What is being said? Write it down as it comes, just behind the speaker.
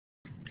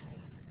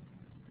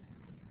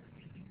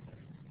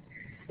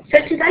So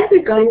today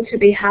we're going to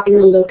be having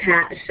a look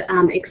at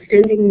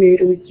extending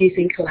Moodle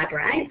using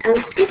Collaborate,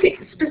 and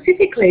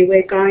specifically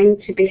we're going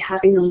to be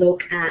having a look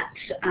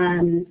at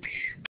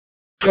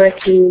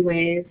working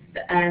with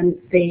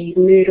the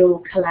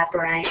Moodle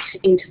Collaborate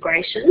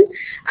integration.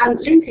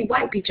 Lindsay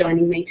won't be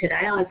joining me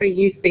today. I've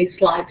reused these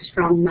slides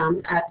from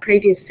a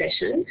previous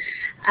session.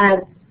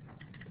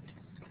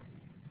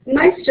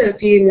 Most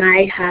of you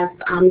may have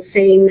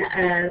seen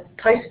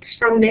posts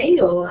from me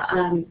or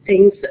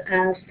things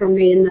from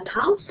me in the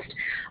past.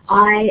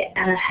 I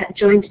had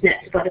joined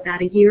NetSpot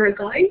about a year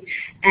ago,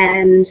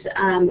 and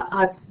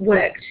I've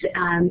worked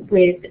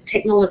with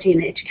technology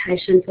and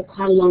education for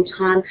quite a long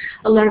time,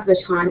 a lot of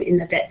the time in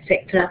the vet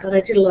sector, but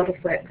I did a lot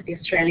of work with the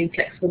Australian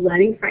Flexible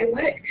Learning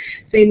Framework,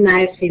 so you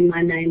may have seen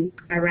my name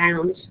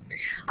around.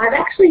 I've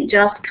actually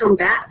just come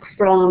back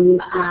from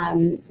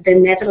the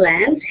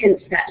Netherlands,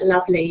 hence that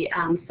lovely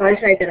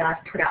photo that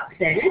I've put up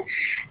there,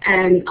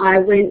 and I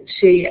went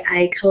to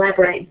a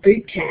Collaborate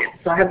boot camp,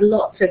 so I have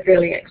lots of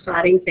really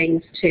exciting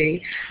things to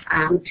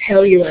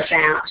tell you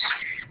about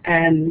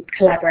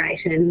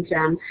Collaborate, and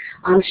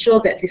I'm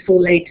sure that this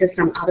will lead to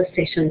some other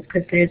sessions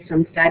because there's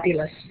some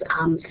fabulous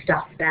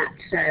stuff that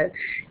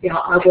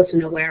I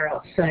wasn't aware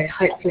of, so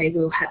hopefully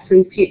we'll have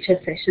some future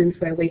sessions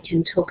where we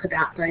can talk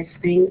about those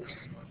things.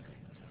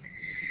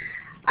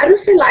 I'd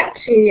also like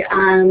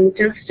to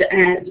just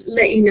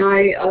let you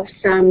know of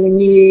some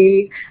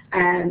new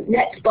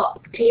NetSpot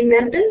team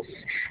members.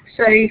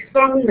 So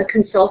from the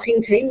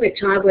consulting team, which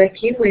I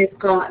work in, we've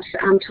got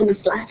Thomas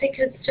Lassick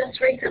has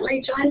just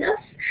recently joined us,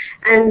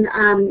 and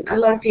a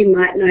lot of you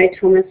might know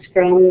Thomas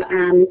from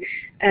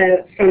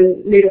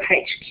Moodle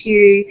HQ,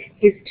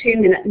 his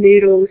 2-minute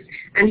Moodles,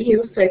 and he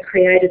also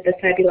created the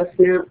fabulous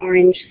Mount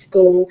Orange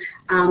School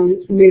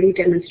Moodle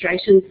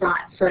demonstration site.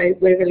 So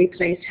we're really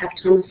pleased to have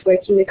Thomas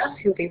working with us.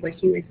 He'll be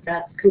working with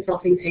the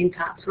consulting team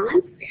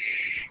part-time.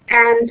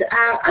 And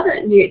our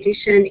other new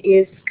addition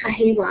is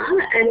Kahiwa,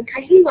 and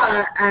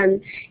Kahiwa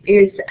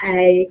is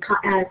a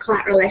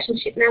client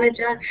relationship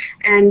manager,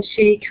 and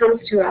she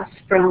comes to us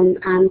from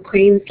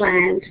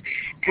Queensland,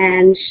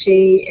 and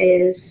she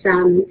is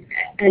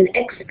an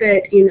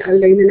expert in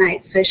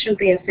Illuminate, so she'll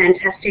be a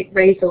fantastic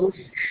resource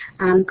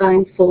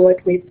going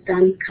forward with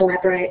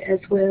Collaborate as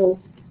well.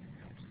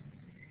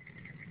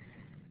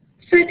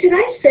 So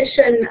today's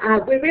session,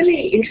 we're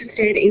really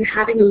interested in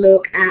having a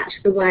look at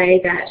the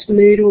way that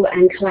Moodle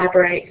and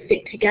Collaborate fit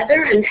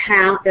together and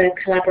how the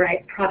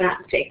Collaborate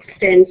product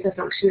extends the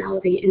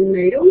functionality in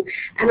Moodle.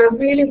 And I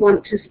really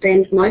want to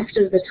spend most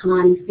of the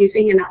time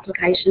using an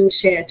application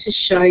share to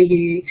show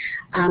you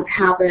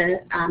how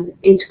the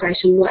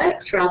integration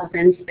works rather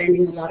than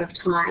spending a lot of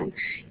time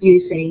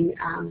using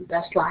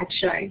the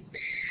slideshow.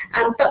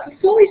 But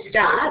before we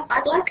start,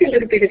 I'd like a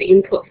little bit of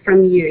input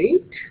from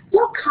you.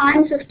 What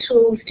kinds of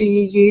tools do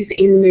you use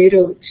in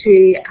Moodle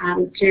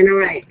to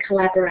generate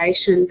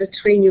collaboration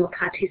between your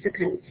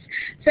participants?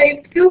 So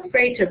feel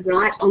free to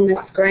write on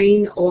the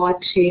screen or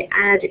to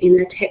add in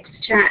the text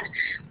chat,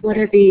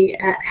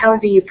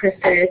 however you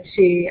prefer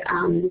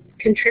to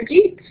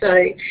contribute.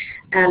 So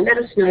let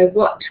us know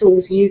what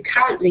tools you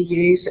currently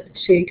use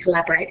to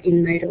collaborate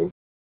in Moodle.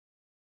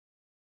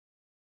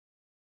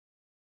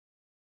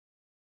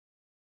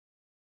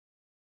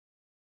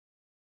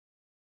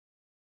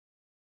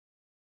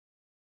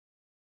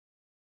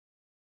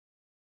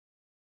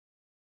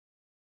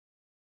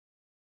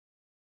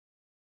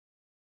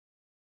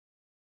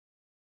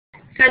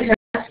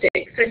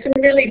 Fantastic. So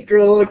some really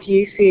broad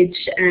usage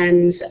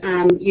and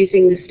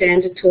using the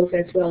standard tools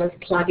as well as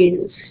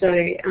plugins. So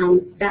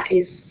that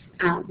is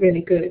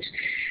really good.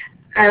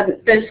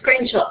 The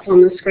screenshots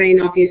on the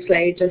screen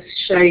obviously just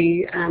show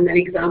you an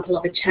example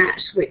of a chat,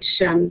 which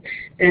the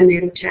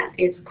Moodle chat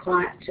is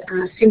quite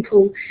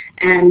simple,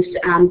 and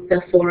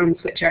the forums,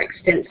 which are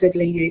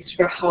extensively used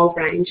for a whole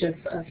range of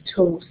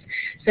tools.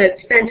 So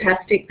it's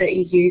fantastic that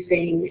you're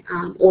using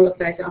all of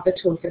those other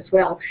tools as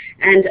well.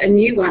 And a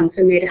new one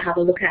for me to have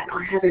a look at,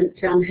 I haven't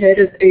heard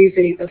of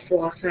Uvu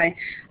before, so I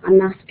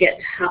must get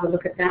to have a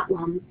look at that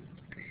one.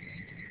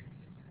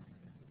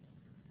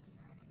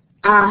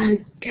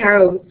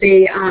 Carol,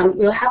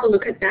 we'll have a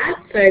look at that.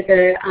 So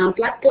the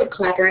Blackboard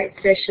Collaborate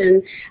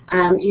session,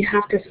 you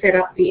have to set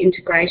up the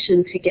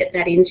integration to get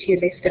that into your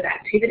list of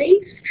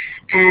activities,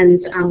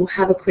 and we'll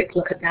have a quick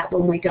look at that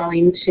when we go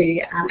into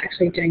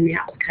actually doing the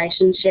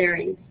application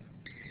sharing.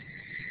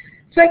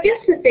 So I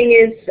guess the thing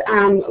is,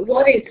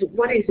 what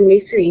is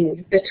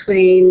missing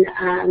between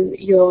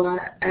your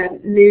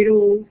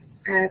Moodle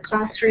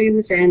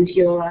classrooms and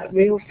your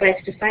real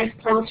face-to-face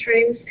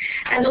classrooms,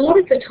 and a lot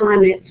of the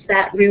time it's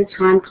that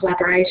real-time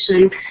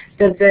collaboration,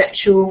 the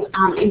virtual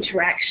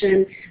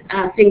interaction,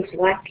 things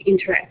like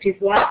interactive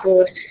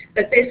whiteboard,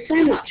 but there's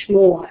so much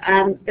more.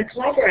 The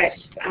Collaborate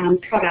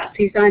product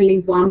is only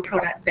one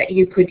product that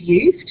you could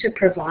use to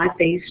provide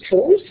these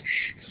tools.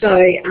 So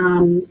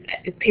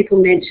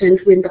people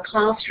mentioned Wimber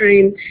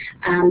Classroom,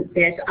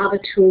 there's other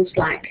tools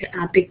like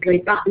Big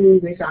Blue Button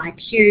with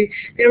IQ.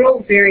 They're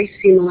all very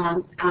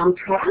similar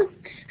products.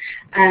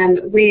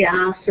 We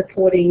are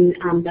supporting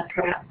the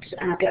product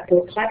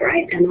Blackboard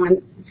Collaborate, and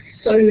I'm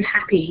so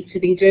happy to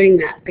be doing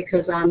that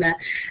because I'm a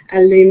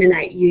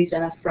Illuminate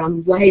user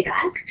from way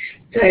back.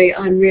 So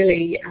I'm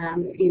really,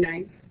 you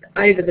know,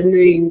 over the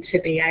moon to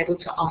be able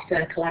to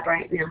offer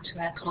Collaborate now to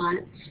our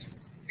clients.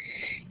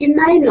 You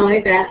may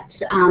know that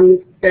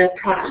the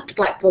product,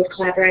 Blackboard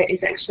Collaborate, is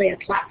actually a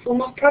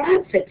platform of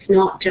products. It's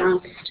not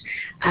just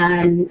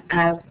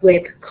a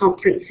web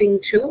conferencing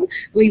tool.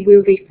 We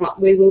will be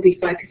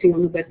focusing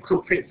on the web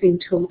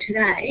conferencing tool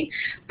today,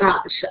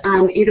 but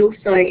it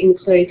also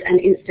includes an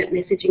instant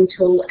messaging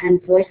tool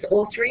and voice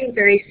authoring,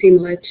 very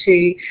similar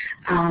to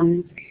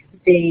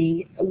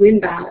the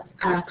Wimber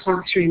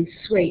Classroom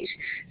suite.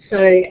 So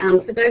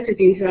for those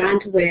of you who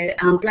aren't aware,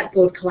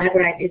 Blackboard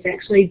Collaborate is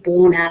actually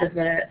born out of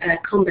a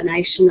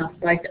combination of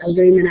both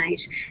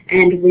Illuminate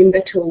and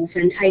Wimber tools,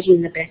 and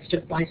taking the best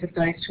of both of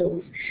those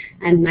tools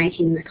and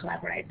making the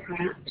Collaborate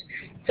product.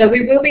 So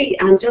we will be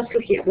just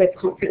looking at web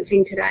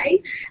conferencing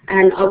today,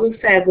 and I will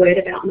say a word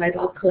about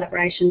mobile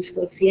collaboration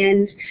towards the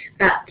end,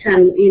 but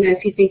you know,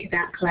 if you think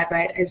about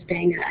Collaborate as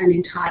being an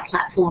entire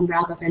platform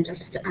rather than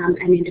just an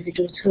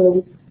individual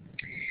tool.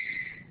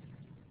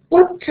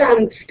 What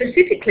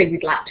specifically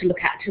we'd like to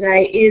look at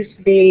today is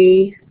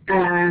the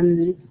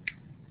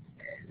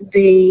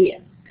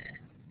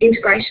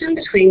integration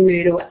between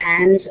Moodle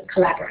and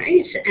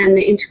Collaborate, and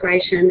the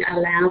integration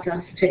allows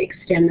us to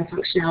extend the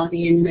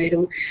functionality in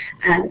Moodle.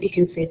 You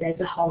can see there's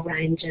a whole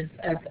range of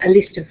a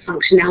list of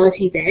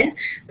functionality there,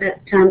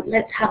 but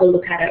let's have a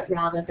look at it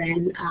rather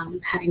than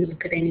having a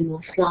look at any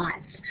more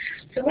slides.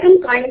 So what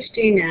I'm going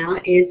to do now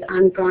is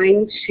I'm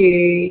going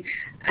to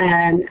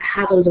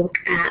have a look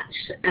at,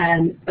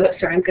 I'm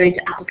going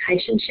to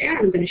application share.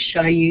 I'm going to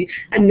show you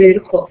a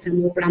Moodle course,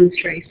 and we'll run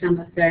through some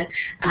of the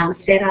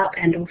setup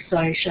and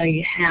also show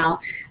you how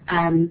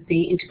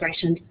the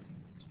integration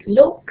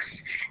looks,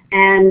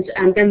 and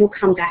then we'll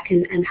come back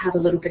and have a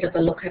little bit of a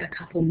look at a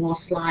couple more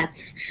slides.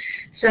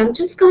 So I'm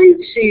just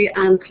going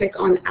to click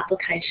on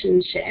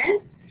application share,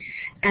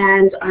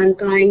 and I'm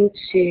going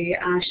to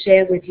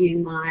share with you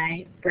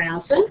my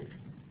browser.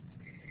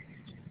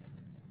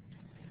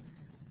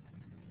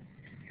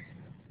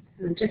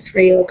 I'm just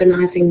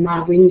reorganising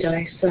my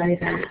window so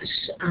that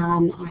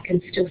I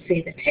can still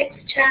see the text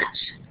chat.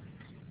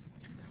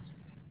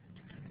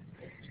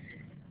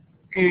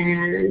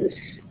 And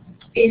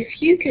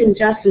if you can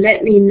just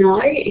let me know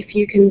if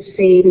you can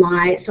see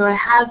so I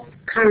have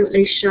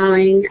currently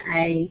showing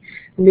a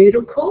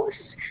Moodle course,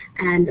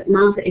 and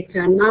it's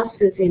a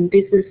Masters in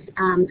Business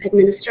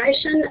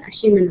Administration, a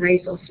Human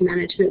Resource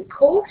Management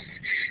course.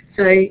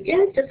 So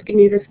yeah, just give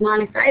me the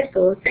smiley face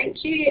or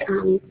thank you.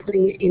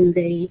 Putting it in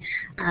the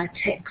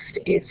text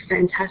is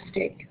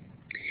fantastic.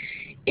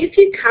 If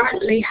you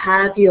currently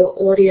have your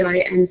audio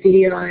and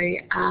video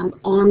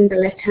on the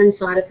left-hand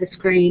side of the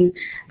screen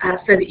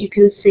so that you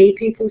can see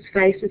people's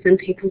faces and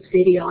people's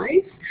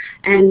videos,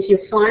 and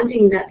you're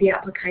finding that the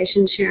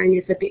application sharing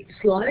is a bit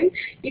slow,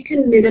 you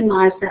can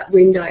minimize that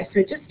window.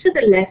 So just to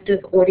the left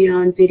of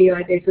audio and video,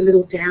 there's a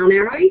little down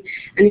arrow,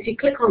 and if you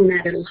click on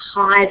that, it'll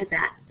hide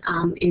that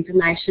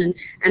information,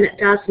 and it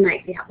does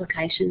make the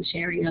application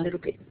sharing a little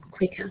bit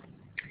quicker.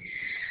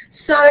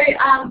 So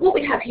what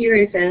we have here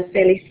is a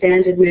fairly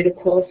standard Moodle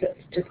course. It's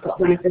just got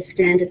one of the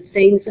standard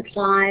themes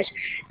applied,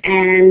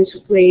 and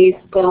we've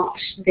got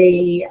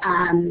the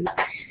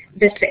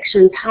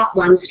section Part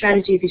 1,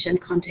 Strategy, Vision,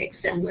 Context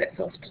and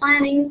Workforce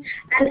Planning.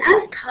 And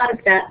as part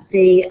of that,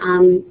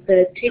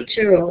 the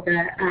teacher or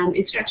the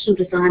instructional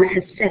designer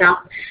has set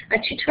up a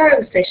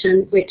tutorial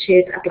session, which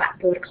is a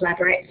Blackboard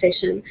Collaborate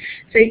session.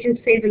 So you can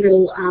see the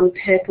little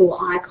purple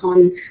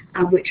icon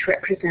which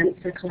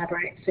represents the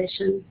Collaborate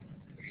session.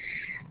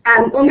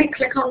 When we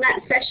click on that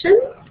session,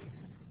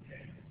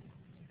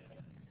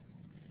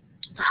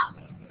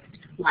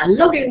 my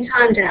login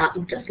timed out.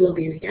 I'll just log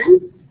in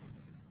again.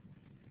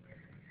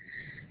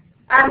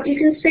 You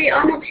can see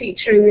I'm a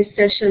teacher in this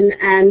session,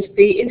 and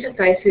the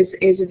interface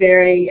is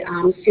very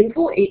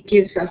simple. It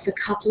gives us a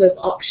couple of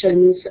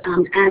options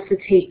as the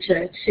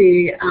teacher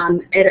to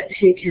edit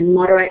who can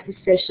moderate the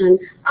session,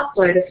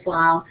 upload a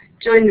file,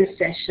 join the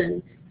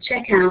session,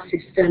 check our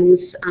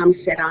systems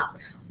setup,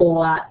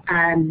 or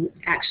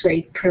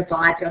actually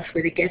provides us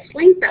with a guest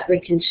link that we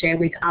can share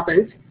with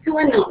others who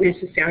are not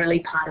necessarily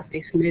part of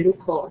this Moodle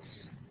course.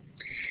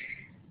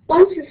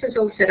 Once this is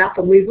all set up,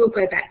 and we will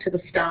go back to the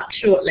start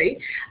shortly,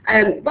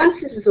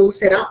 once this is all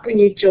set up, when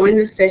you join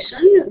the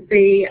session,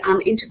 the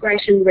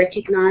integration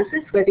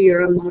recognises whether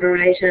you're a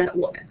moderator,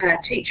 or a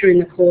teacher in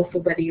the course,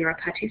 or whether you're a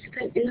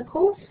participant in the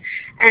course,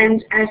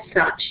 and as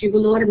such you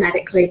will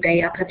automatically be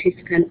a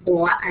participant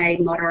or a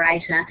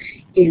moderator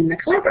in the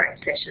Collaborate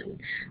session.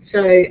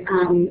 So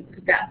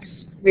that's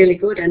really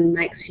good and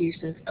makes use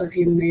of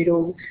your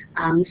Moodle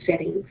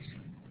settings.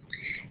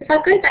 If I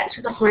go back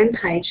to the home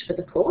page for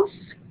the course,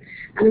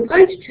 and I'm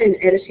going to turn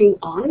editing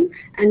on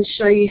and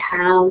show you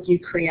how you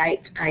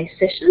create a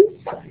session.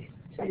 So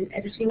turn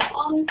editing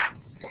on.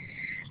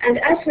 And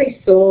as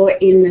we saw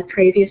in the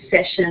previous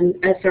session,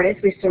 as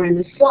we saw in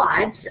the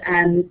slides,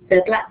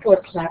 the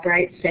Blackboard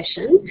Collaborate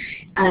session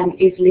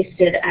is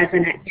listed as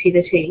an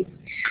activity.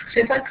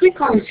 So if I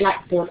click on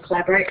Blackboard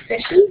Collaborate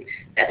session,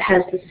 it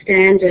has the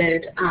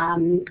standard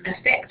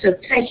effect of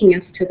taking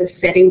us to the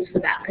settings for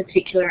that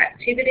particular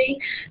activity.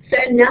 So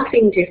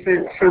nothing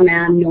different from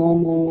our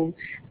normal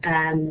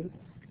kind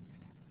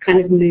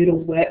of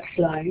Moodle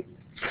workflow.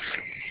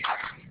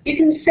 You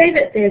can see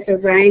that there's a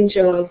range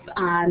of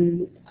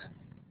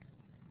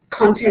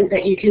content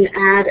that you can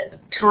add.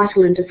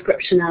 Title and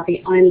description are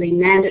the only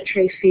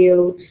mandatory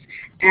fields,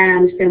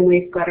 and then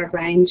we've got a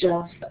range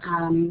of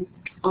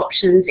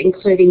options,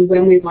 including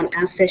when we want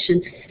our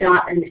session to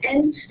start and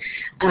end,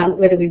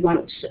 whether we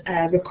want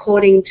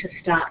recording to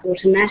start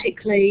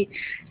automatically,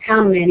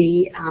 how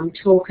many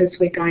talkers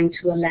we're going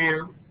to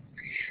allow.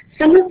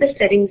 Some of the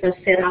settings are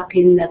set up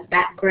in the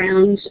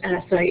background,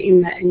 so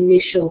in the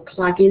initial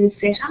plugin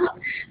setup.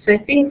 So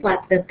things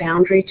like the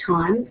boundary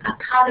time are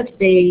part of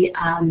the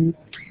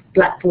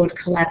Blackboard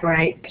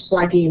Collaborate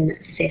plugin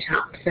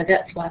setup, so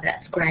that's why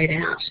that's greyed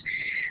out.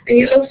 And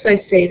you'll also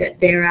see that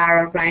there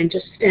are a range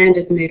of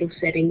standard Moodle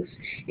settings,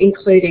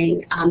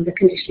 including the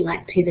conditional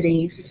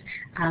activities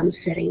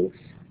settings.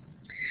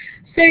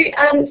 So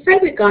say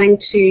we're going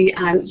to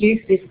use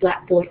this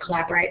Blackboard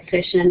Collaborate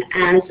session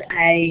as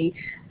a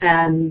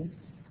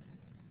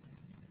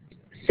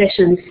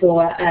session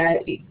for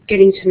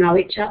getting to know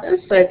each other.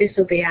 So this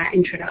will be our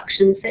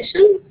introduction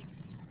session.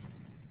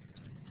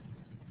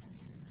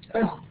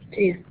 Oh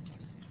dear.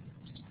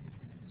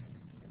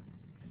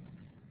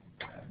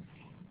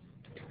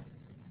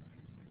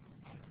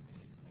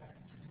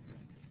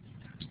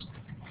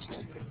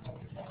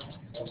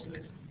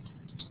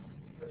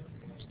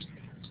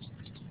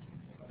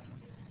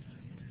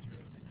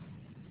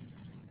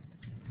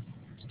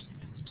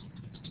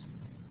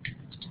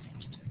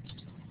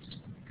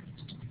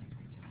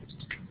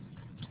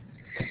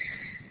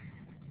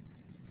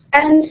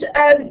 And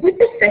with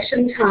the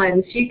session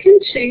times, you can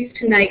choose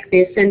to make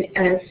this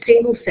a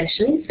single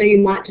session, so you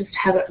might just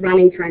have it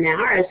running for an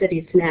hour as it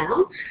is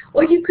now,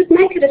 or you could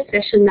make it a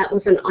session that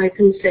was an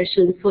open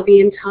session for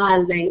the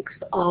entire length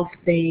of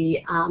the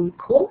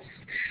course.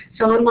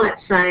 So I might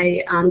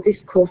say this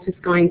course is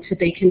going to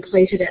be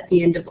completed at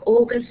the end of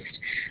August,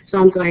 so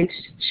I'm going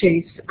to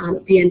choose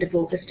the end of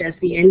August as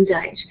the end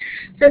date.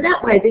 So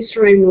that way this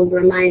room will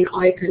remain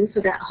open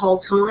for that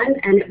whole time,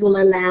 and it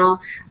will allow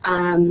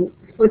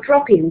for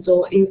drop-ins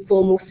or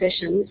informal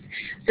sessions.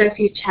 So if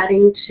you're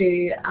chatting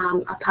to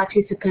a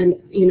participant,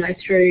 you know,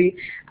 through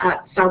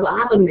some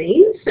other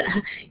means,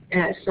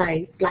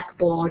 say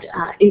Blackboard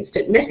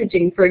instant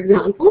messaging, for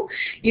example,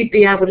 you'd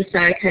be able to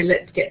say, okay,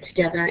 let's get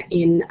together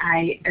in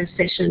a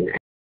session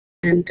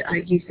and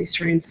use this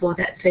room for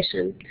that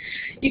session.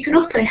 You can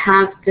also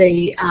have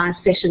the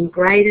session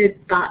graded,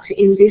 but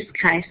in this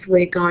case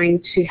we're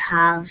going to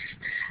have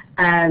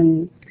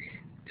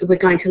we're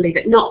going to leave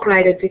it not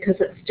graded because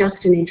it's just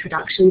an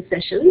introduction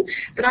session.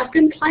 But I've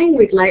been playing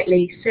with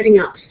lately setting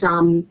up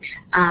some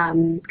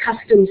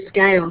custom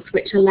scales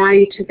which allow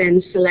you to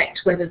then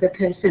select whether the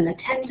person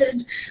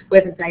attended,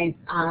 whether they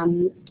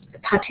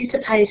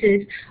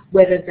participated,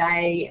 whether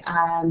they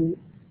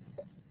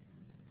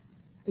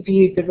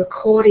viewed the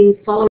recording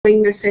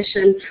following the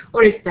session,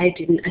 or if they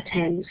didn't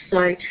attend.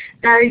 So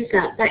those,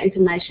 that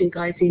information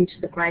goes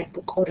into the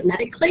gradebook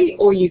automatically,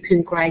 or you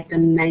can grade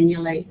them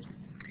manually.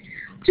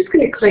 I'm just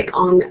going to click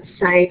on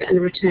Save and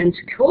Return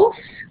to Course.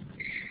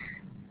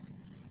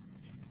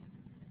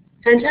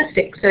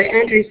 Fantastic. So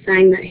Andrew's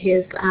saying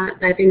that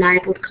they've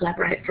enabled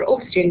Collaborate for all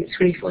students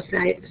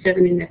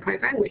 24/7 in their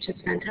program, which is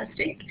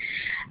fantastic.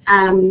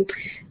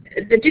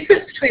 The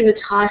difference between the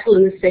title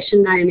and the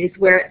session name is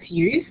where it's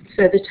used.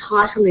 So the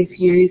title is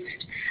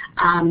used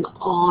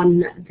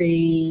on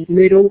the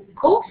Moodle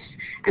course,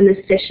 and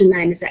the session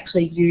name is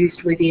actually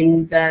used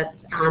within the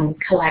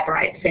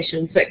Collaborate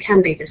session, so it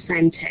can be the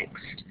same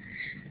text.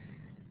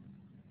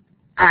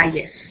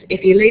 Yes,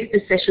 if you leave the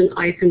session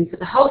open for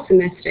the whole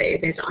semester,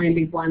 there's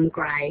only one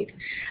grade.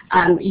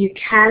 You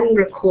can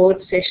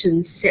record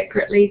sessions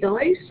separately though,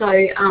 so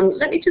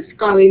let me just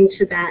go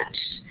into that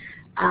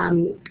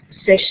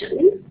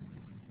session.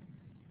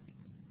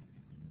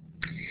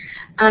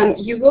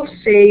 You will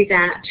see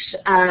that,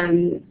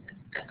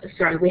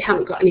 sorry, we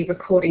haven't got any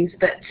recordings,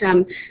 but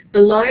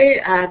below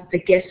the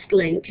guest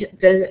link,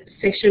 the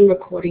session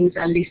recordings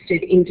are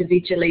listed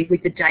individually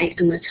with the date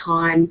and the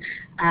time.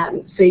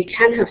 So you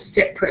can have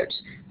separate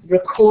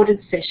recorded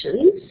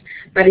sessions,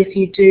 but if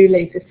you do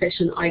leave the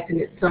session open,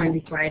 it's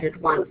only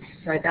graded once.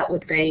 So that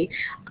would be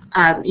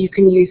you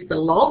can use the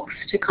logs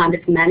to kind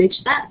of manage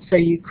that. So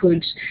you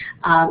could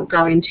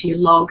go into your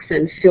logs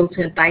and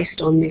filter based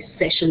on this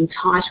session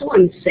title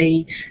and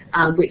see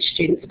which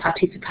students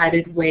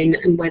participated when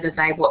and whether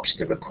they watched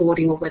the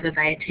recording or whether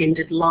they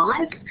attended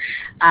live.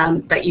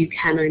 But you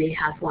can only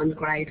have one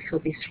grade for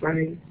this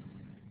room.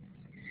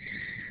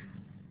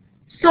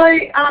 So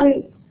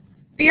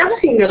the other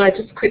thing that I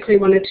just quickly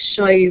wanted to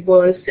show you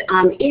was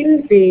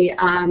in the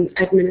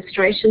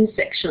administration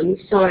section.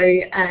 So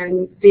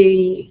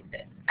the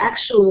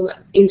actual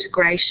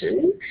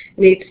integration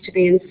needs to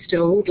be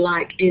installed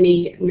like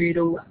any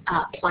Moodle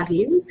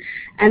plugin,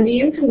 and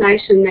the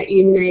information that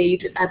you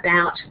need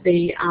about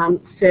the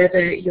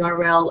server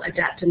URL,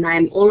 adapter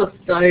name, all of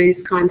those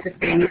kinds of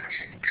things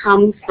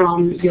come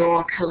from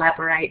your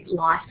Collaborate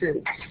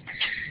license.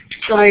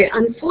 So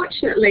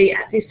unfortunately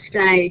at this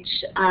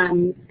stage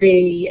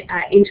the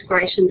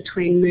integration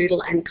between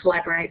Moodle and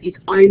Collaborate is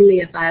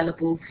only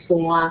available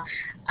for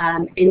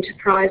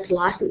enterprise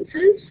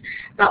licenses,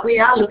 but we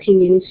are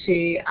looking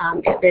into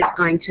if there's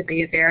going to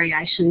be a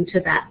variation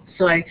to that.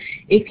 So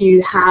if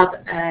you have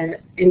an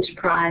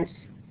enterprise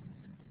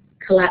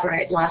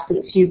Collaborate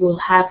license, you will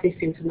have this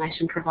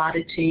information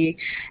provided to you,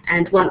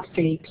 and once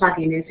the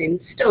plugin is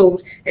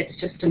installed, it's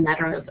just a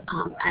matter of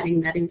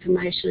adding that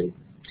information.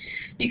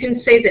 You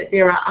can see that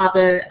there are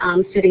other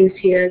settings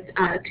here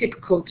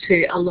typical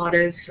to a lot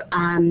of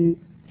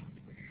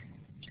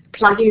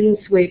plugins.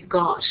 We've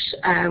got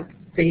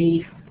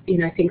the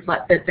things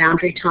like the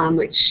boundary time,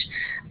 which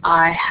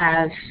I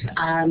have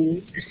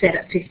set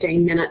at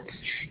 15 minutes.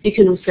 You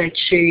can also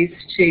choose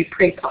to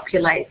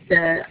pre-populate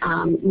the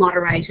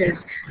moderators,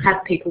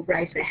 have people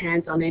raise their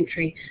hands on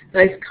entry,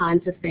 those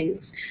kinds of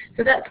things.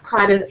 So that's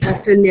quite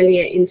a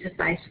familiar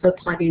interface for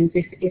plugins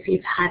if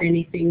you've had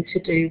anything to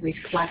do with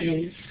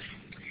plugins.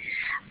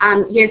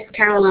 Yes,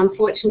 Carol,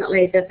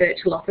 unfortunately the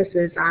virtual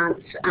offices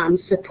aren't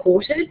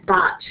supported,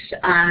 but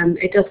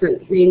it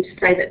doesn't mean to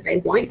say that they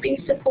won't be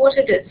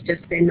supported, it's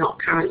just they're not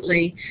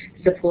currently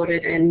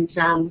supported, and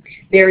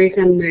there is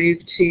a move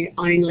to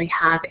only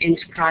have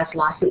enterprise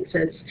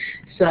licenses,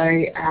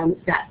 so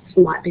that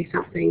might be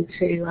something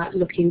to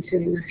look into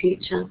in the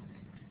future.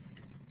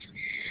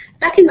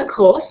 Back in the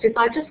course, if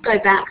I just go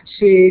back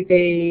to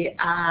the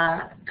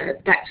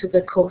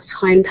course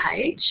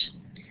homepage,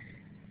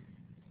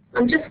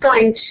 I'm just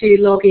going to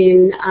log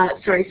in,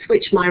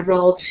 switch my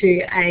role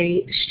to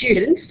a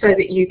student so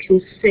that you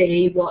can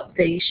see what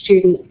the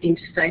student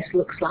interface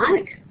looks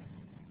like.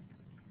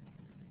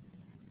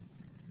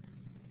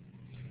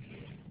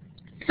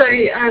 So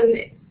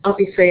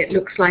obviously it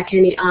looks like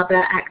any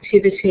other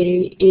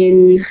activity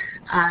in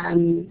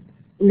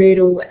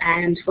Moodle,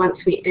 and once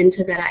we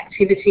enter that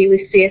activity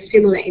we see a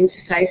similar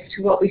interface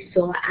to what we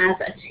saw as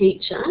a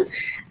teacher,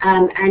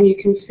 and you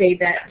can see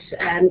that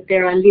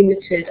there are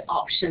limited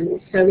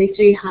options. So we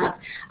do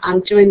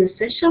have join the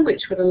session,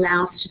 which would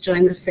allow us to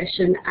join the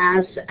session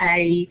as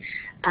a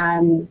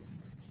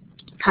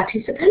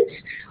participant,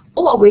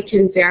 or we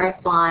can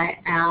verify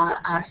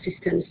our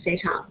system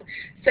setup.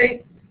 So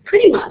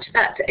pretty much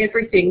that's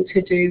everything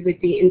to do with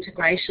the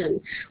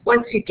integration.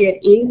 Once you get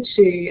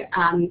into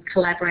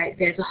Collaborate,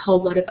 there's a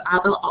whole lot of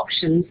other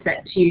options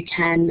that you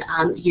can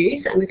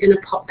use, and we're going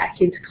to pop back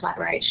into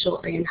Collaborate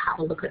shortly and have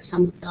a look at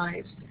some of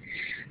those.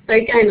 So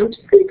again, I'm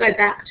just going to go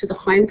back to the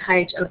home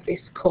page of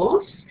this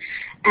course,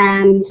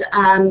 and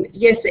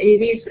yes,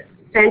 it is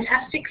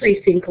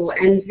fantastically simple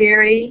and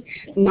very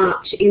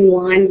much in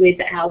line with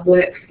our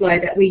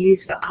workflow that we use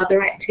for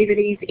other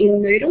activities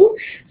in Moodle.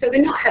 So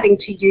we're not having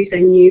to use a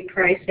new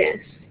process.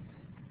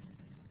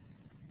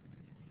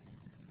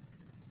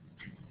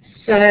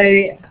 So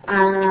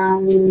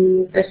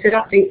the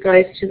setup link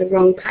goes to the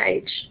wrong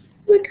page.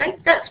 Okay,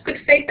 that's good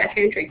feedback,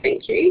 Andrew,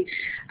 thank you.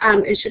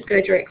 It should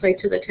go directly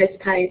to the test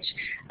page.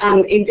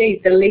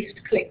 Indeed, the least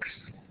clicks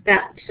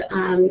that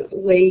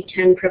we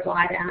can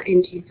provide our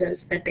end users,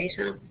 the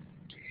better.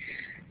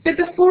 So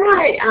before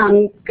I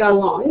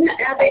go on,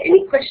 are there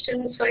any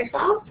questions so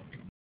far?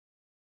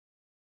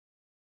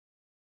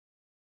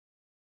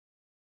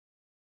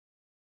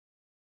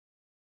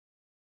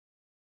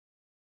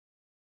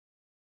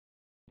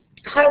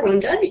 Hi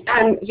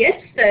Rhonda, yes,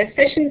 the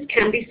sessions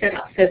can be set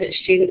up so that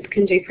students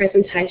can do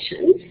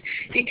presentations.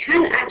 You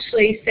can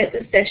actually set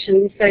the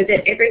session so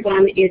that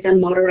everyone is a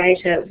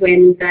moderator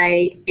when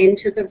they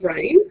enter the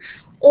room,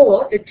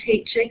 or the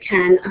teacher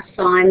can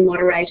assign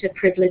moderator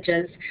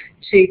privileges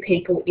to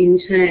people in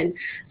turn.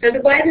 So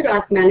the way that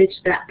I've managed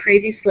that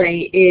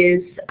previously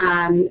is,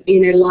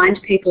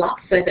 lined people up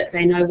so that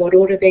they know what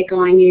order they're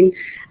going in,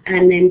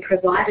 and then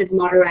provided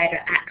moderator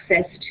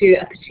access to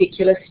a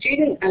particular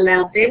student,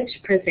 allowed them to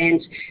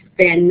present,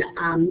 then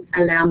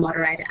allow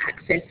moderator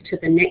access to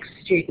the next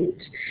student.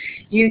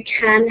 You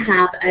can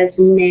have as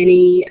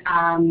many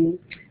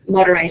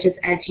moderators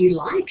as you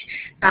like,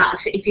 but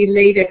if you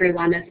leave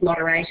everyone as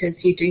moderators,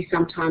 you do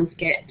sometimes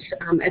get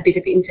a bit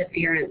of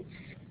interference.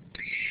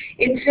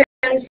 In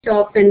terms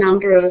of the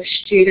number of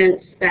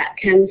students that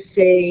you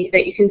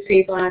can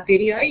see via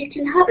video, you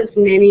can have as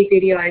many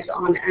videos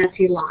on as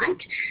you like.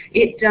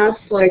 It does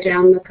slow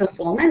down the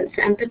performance,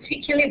 and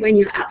particularly when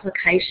you're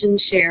application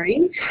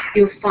sharing,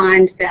 you'll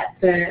find that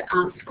the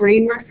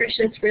screen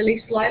refreshes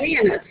really slowly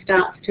and it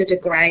starts to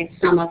degrade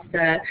some of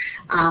the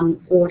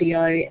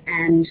audio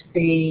and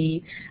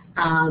the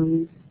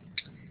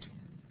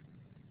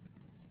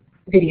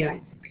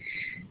video.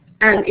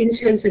 In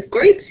terms of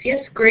groups,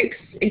 yes, groups,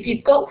 if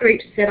you've got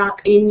groups set up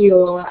in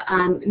your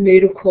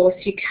Moodle course,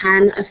 you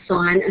can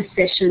assign a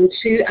session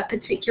to a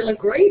particular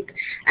group,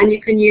 and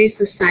you can use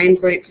the same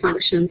group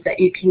functions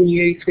that you can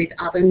use with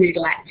other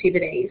Moodle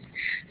activities.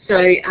 So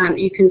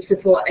you can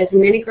support as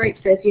many groups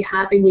as you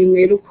have in your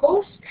Moodle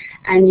course,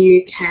 and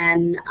you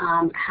can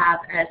have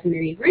as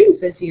many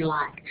rooms as you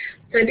like.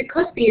 So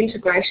because the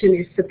integration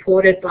is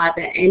supported by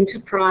the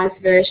enterprise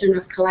version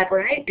of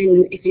Collaborate,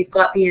 and if you've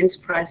got the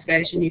enterprise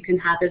version you can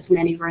have as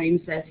many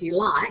rooms as you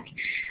like,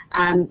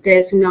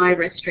 there's no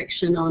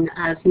restriction on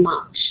as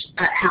much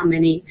how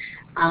many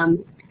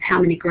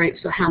groups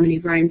or how many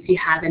rooms you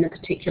have in a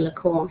particular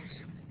course.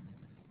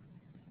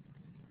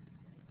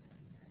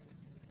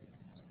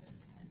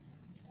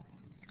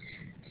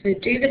 So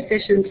do the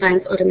session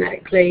plans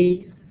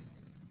automatically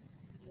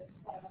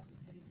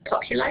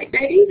populate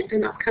maybe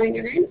an upcoming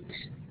event?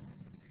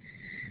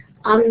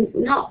 I'm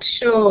not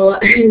sure.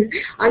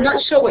 I'm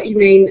not sure what you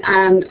mean.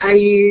 Are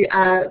you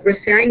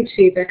referring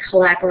to the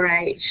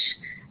Collaborate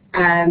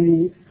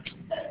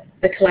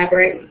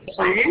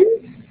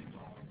plans?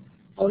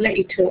 I'll let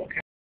you talk.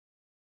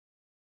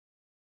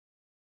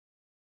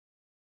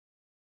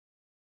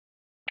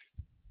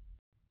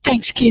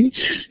 Thanks, Kim.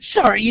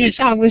 Sorry, yes,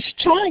 I was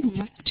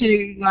trying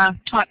to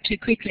type too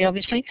quickly,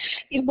 obviously.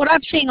 What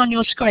I'm seeing on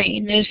your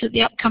screen is that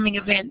the upcoming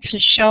events are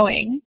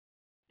showing,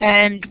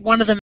 and one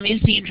of them is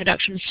the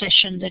introduction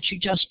session that you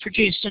just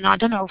produced. And I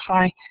don't know if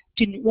I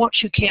didn't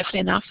watch you carefully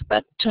enough,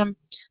 but I'm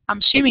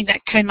assuming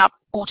that came up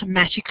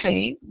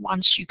automatically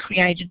once you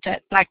created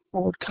that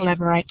Blackboard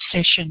Collaborate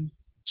session.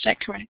 Is that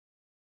correct?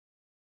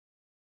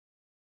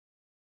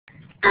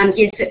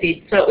 Yes, it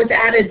did. So it was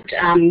added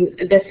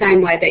the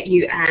same way that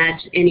you add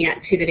any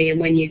activity, and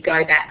when you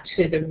go back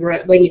to the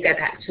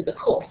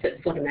course,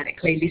 it's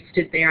automatically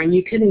listed there, and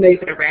you can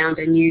move it around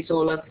and use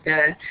all of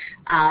the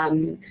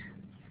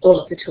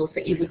tools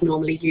that you would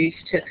normally use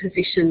to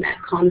position that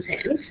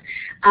content.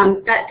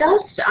 That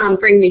does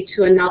bring me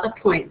to another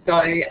point,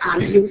 though.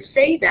 You'll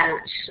see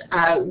that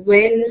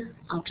when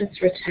I'm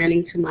just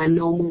returning to my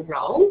normal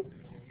role.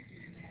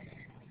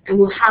 And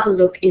we'll have a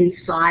look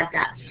inside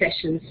that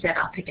session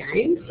setup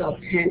again. So I'll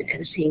turn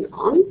editing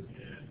on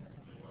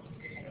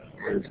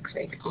and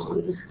click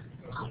on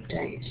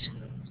update.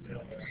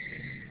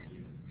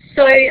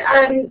 So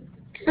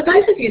for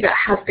those of you that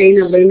have been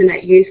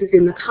Illuminate users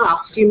in the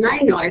past, you may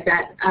know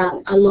that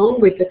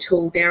along with the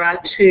tool there are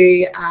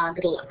two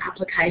little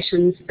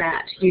applications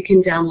that you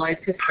can download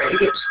for free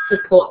which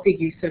support the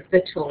use of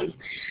the tool.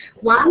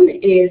 One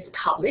is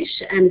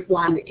Publish and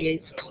one is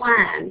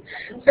Plan.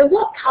 So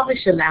what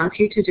Publish allows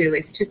you to do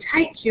is to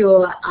take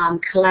your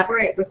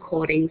Collaborate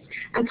recordings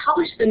and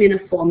publish them in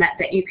a format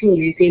that you can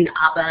use in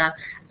other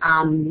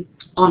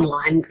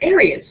online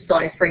areas.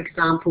 So for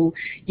example,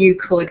 you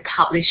could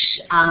publish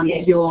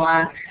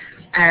your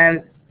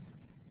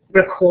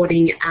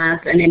recording as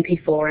an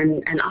MP4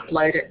 and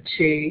upload it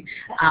to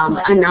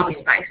another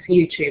space,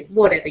 YouTube,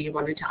 whatever you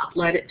wanted to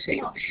upload it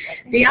to.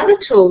 The other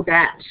tool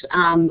that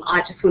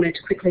I just wanted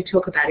to quickly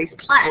talk about is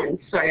Plan.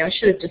 Sorry, I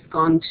should have just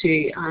gone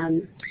to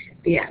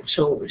I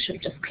should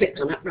have just clicked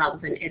on it rather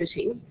than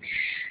editing.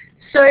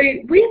 So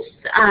with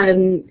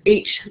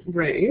each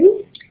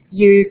room,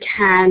 you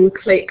can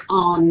click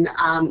on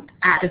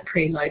add a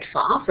preload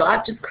file. So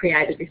I've just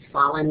created this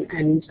file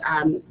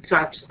so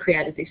I've just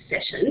created this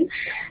session.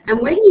 And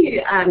when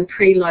you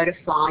preload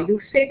a file, you'll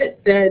see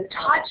that the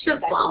types of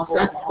files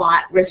are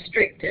quite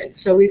restricted.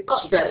 So we've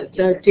got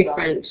the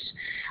different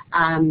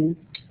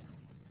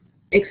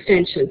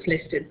extensions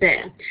listed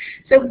there.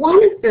 So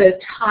one of the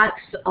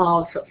types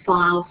of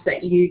files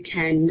that you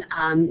can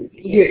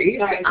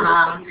use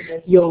are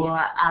your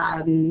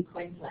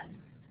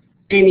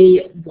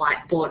any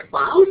whiteboard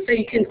files. So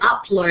you can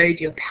upload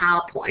your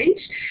PowerPoint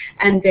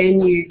and then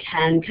you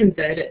can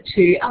convert it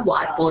to a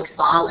whiteboard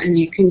file and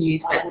you can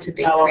use that to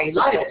be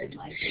preloaded.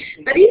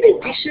 But in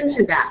addition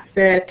to that,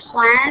 the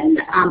Plan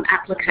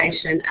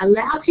application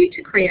allows you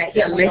to create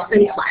a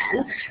lesson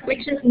plan,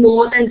 which is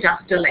more than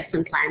just a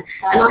lesson plan.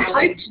 And I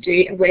hope to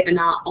do a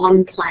webinar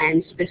on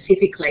Plan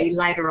specifically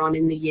later on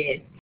in the year.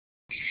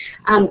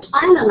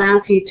 Plan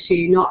allows you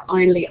to not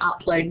only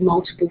upload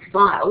multiple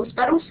files,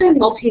 but also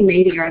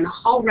multimedia and a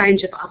whole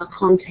range of other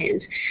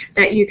content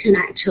that you can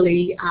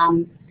actually,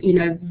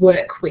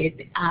 work with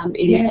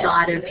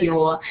inside of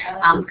your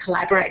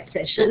Collaborate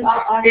session.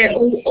 They're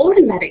all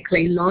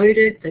automatically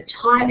loaded. The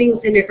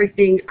timings and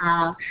everything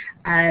are,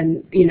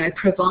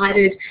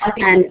 provided,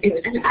 and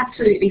it's an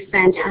absolutely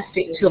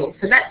fantastic tool.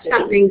 So that's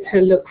something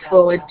to look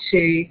forward to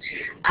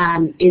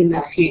in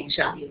the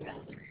future.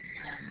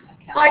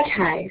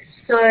 Okay,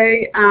 So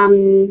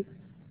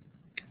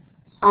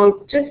I'll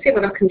just see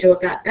what I can do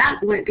about that.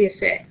 It won't be a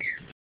sec.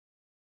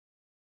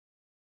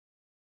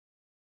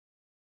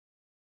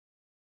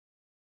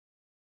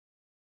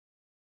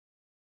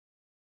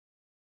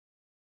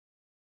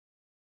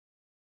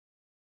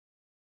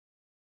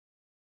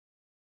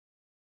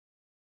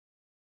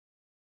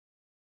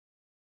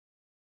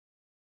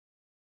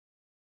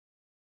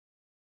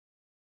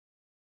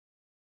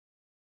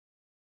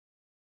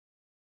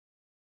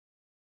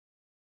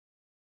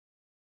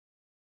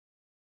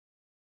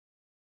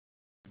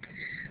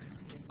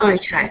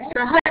 Okay,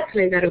 so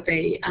hopefully that'll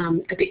be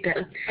a bit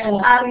better.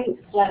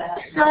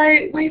 So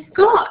we've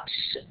got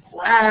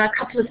a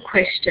couple of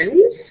questions.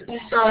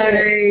 So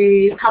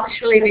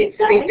publish really needs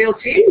to be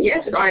built in.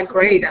 Yes, I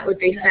agree. That would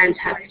be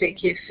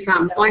fantastic if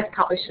both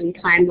publish and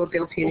plan were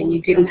built in and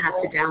you didn't have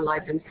to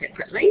download them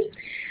separately.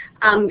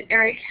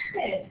 Eric?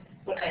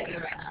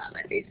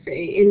 Let me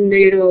see, in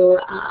Moodle,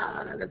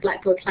 the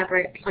Blackboard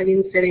Collaborate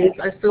plugin settings,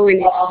 I saw we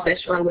need to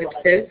specify web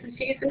services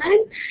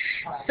username.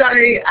 So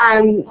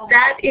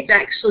that is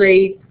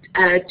actually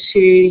to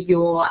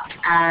your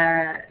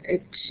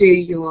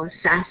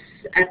SAS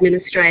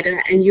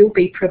administrator, and you'll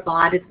be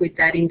provided with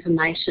that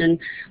information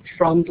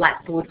from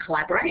Blackboard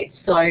Collaborate.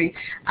 So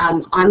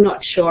I'm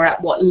not sure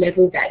at what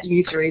level that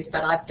user is,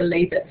 but I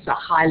believe it's a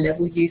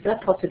high-level user,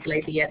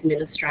 possibly the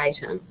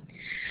administrator.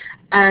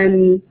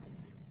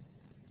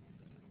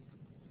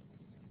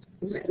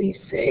 Let me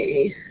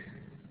see.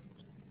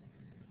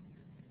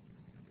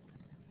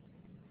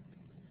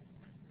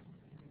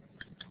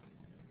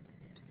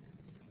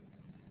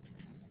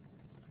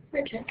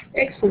 Okay,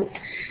 excellent.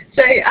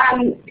 So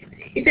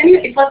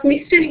if I've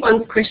missed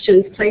anyone's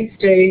questions, please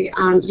do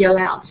yell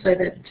out so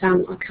that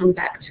I'll come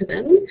back to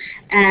them.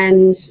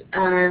 And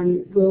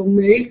we'll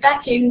move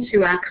back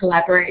into our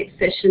Collaborate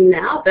session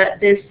now, but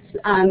there's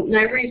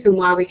no reason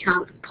why we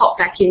can't pop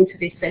back into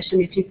this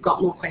session if you've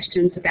got more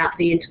questions about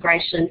the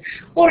integration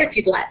or if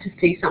you'd like to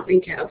see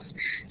something else.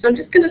 So I'm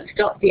just going to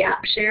stop the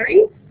app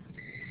sharing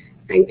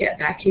and get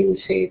back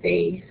into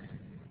the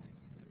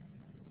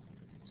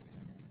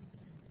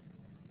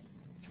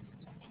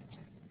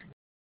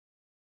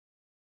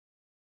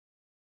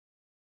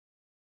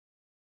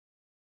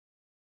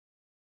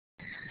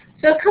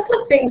So a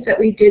couple of things that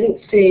we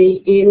didn't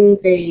see in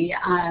the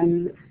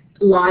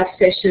live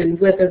session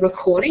were the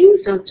recordings.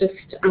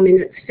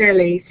 It's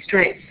fairly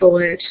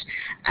straightforward,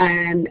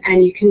 and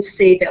you can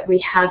see that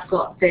we have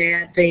got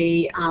there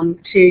the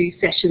 2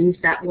 sessions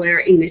that were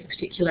in this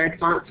particular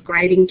advanced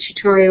grading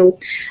tutorial,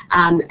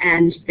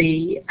 and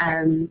the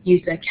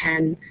user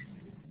can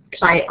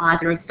play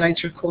either of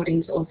those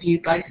recordings or view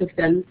both of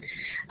them.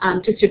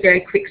 Just a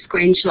very quick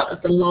screenshot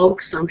of the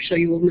logs. I'm sure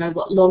you all know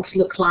what logs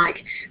look like,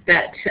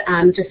 but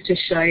just to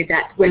show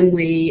that when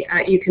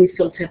you can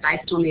filter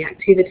based on the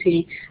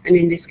activity, and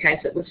in this case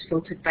it was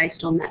filtered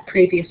based on that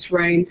previous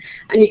room,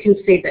 and you can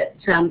see that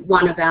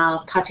one of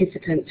our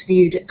participants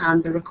viewed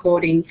the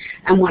recording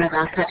and one of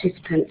our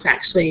participants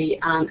actually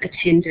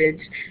attended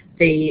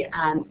the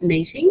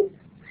meeting.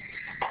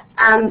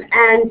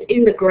 And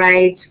in the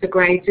grades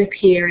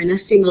appear in a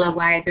similar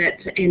way that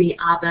any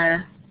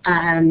other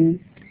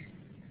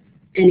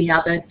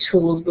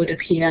tools would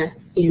appear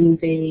in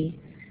the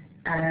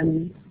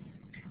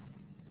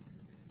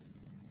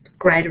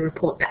grader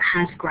report that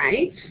has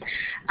grades.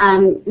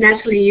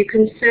 Natalie, you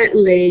can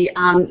certainly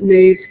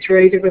move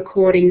through the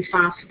recording,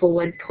 fast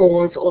forward,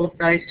 pause, all of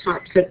those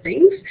types of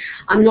things.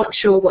 I'm not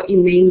sure what you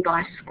mean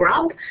by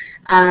scrub.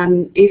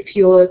 If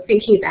you're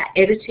thinking about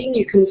editing,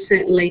 you can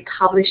certainly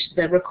publish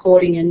the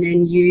recording and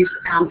then use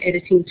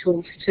editing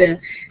tools to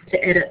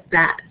edit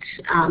that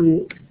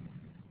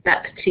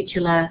that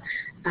particular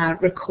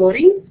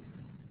recording.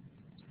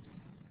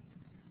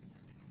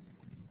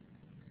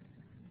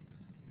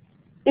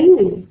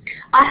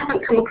 I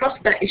haven't come across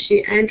that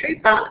issue, Andrew,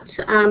 but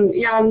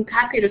yeah, I'm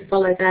happy to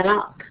follow that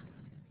up.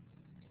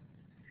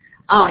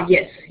 Oh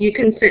yes, you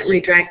can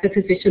certainly drag the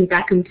position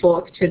back and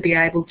forth to be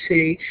able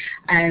to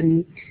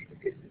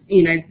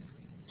you know,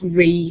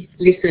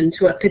 re-listen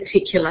to a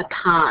particular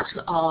part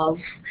of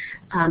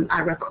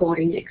a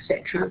recording,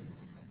 etc.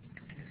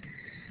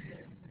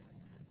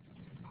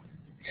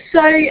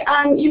 So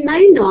you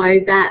may know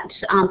that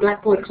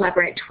Blackboard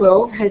Collaborate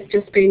 12 has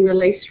just been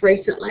released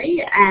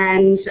recently,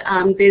 and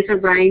there's a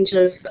range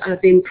of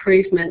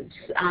improvements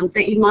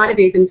that you might have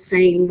even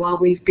seen while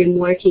we've been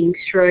working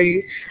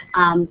through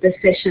the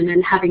session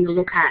and having a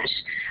look at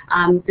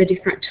the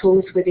different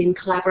tools within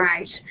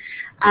Collaborate.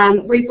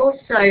 We've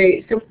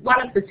also, so one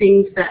of the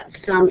things that's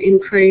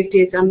improved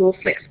is a more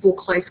flexible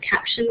closed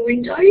caption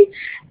window,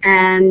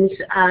 and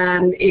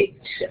it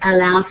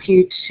allows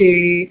you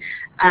to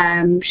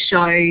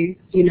show,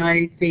 you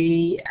know,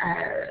 the,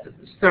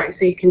 so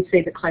you can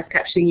see the closed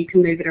captioning, you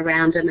can move it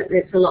around, and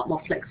it's a lot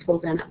more flexible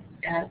than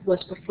it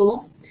was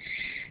before.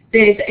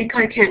 There's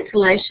echo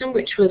cancellation,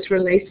 which was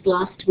released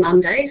last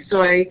Monday,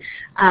 so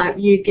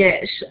you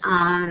get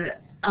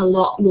a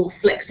lot more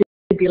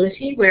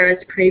flexibility, whereas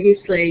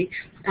previously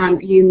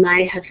you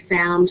may have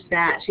found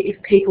that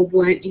if people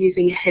weren't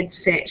using a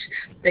headset,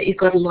 that you've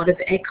got a lot of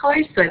echo,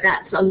 so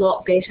that's a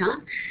lot better.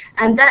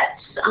 And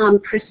that's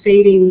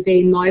preceding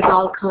the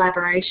mobile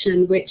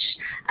collaboration, which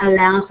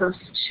allows us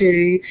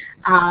to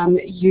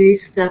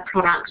use the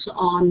product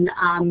on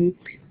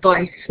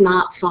both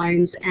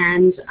smartphones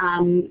and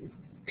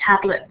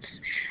tablets.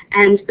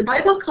 And the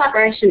mobile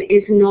collaboration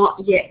is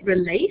not yet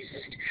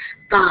released,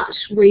 but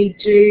we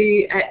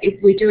do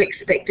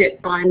expect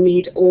it by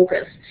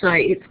mid-August, so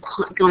it's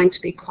going to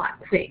be quite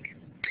quick.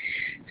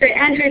 So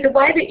Andrew, the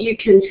way that you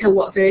can tell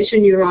what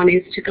version you're on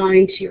is to go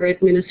into your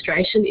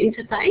administration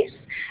interface,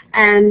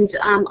 and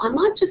I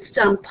might just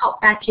pop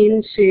back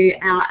into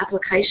our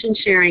application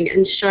sharing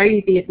and show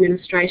you the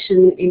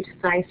administration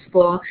interface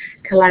for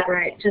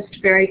Collaborate just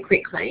very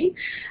quickly.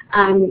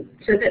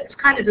 So that's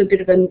kind of a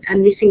bit of a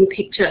missing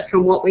picture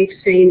from what we've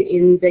seen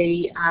in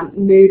the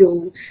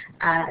Moodle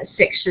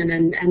section,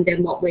 and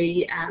then what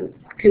we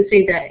can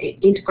see the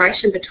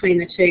integration between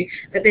the two.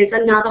 But there's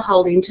another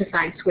whole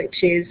interface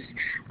which is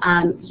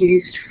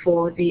used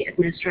for the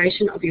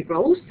administration of your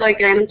rules. So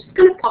again, I'm just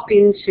going to pop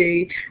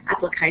into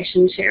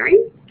application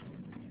sharing.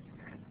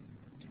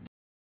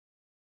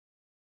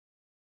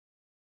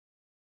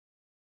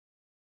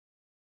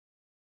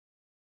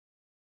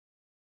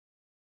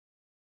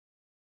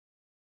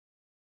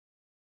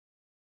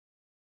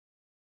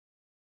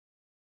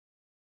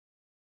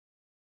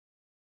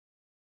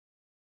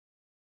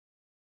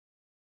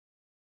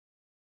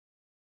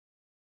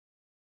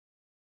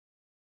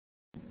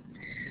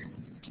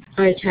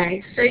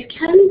 Okay, so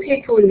can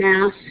people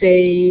now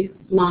see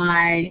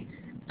my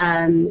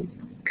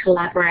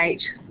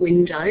Collaborate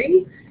window?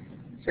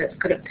 So it's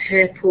got a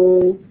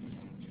purple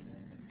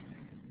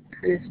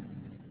kind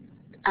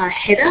of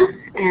header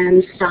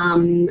and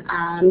some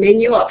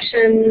menu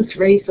options,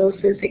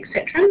 resources,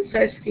 etc. So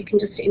if you can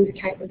just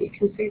indicate whether you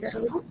can see that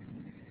or not.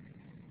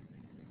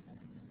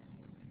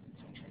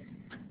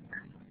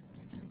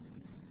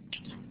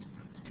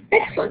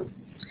 Excellent.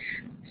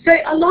 So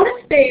a lot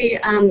of the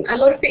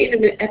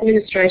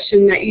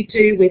administration that you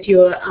do with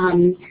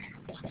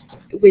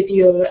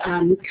your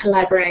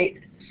Collaborate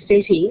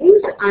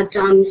settings are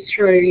done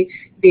through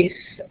this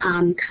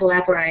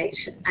Collaborate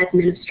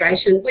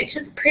administration, which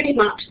is pretty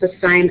much the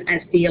same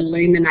as the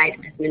Illuminate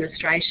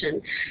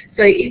administration.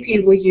 So if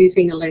you were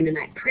using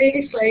Illuminate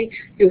previously,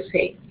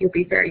 you'll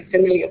be very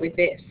familiar with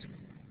this.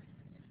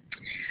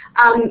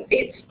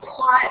 It's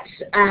quite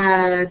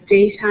a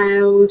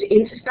detailed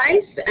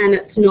interface, and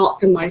it's not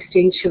the most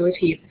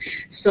intuitive.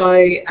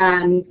 So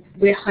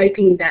we're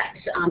hoping that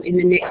in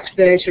the next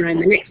version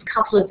and the next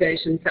couple of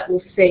versions that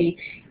we'll see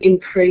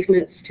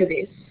improvements to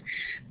this.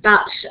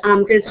 But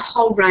there's a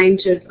whole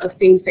range of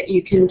things that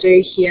you can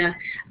do here.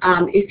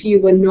 If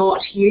you were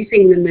not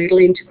using the Moodle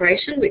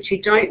integration, which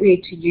you don't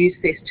need to use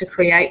this to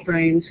create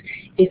rooms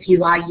if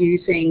you are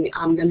using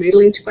the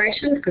Moodle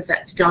integration, because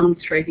that's done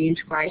through the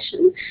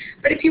integration.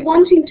 But if you're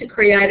wanting to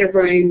create a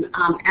room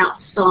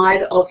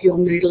outside of your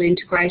Moodle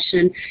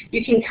integration,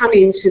 you can come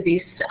into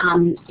this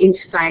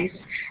interface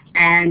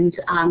and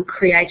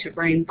create a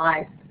room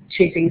by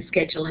choosing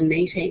Schedule a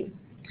Meeting.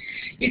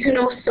 You can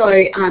also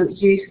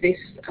use this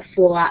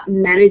for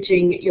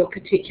managing your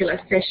particular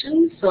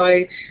session.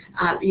 So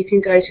you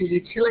can go to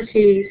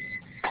Utilities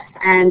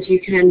and you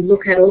can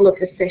look at all of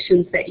the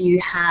sessions that you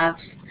have.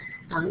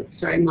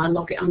 Sorry, I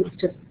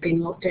must have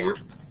been logged out.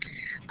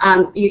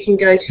 You can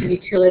go to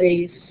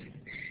Utilities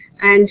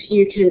and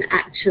you can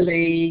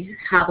actually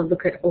have a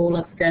look at all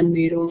of the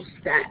Moodles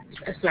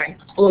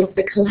all of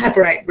the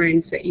Collaborate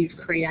rooms that you've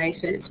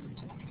created.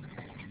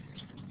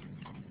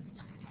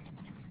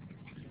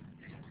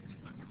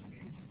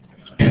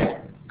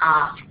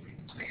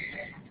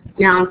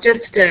 Now I've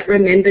just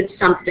remembered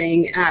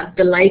something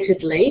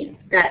belatedly,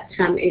 that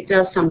it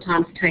does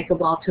sometimes take a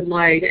while to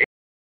load,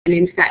 and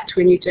in fact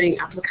when you're doing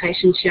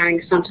application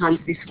sharing sometimes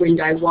this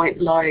window won't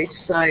load,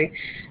 so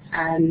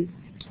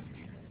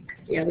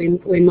yeah,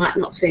 we might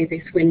not see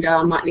this window.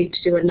 I might need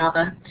to do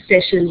another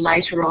session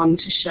later on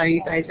to show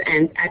you those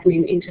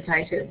admin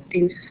interfaces.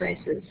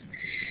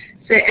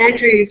 So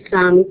Andrew's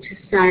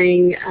just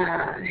saying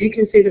who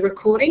can see the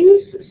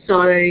recordings.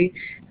 So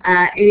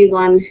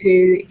anyone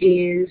who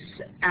is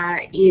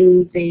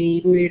in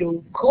the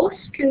Moodle course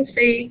can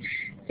see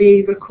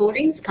the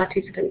recordings,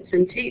 participants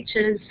and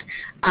teachers.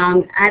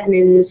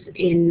 Admins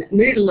in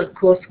Moodle, of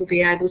course, will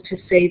be able to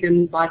see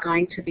them by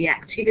going to the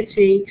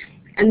activity.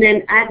 And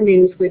then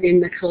admins within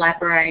the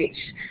Collaborate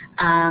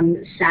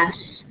SAS,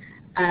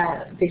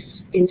 this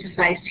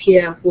interface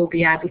here, will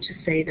be able to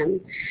see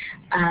them.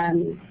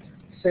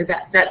 So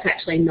that's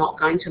actually not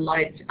going to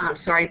load,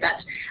 sorry,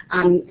 but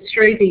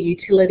through the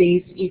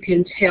utilities you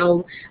can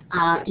tell,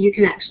 you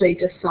can actually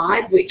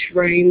decide which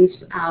rooms,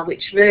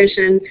 which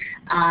version.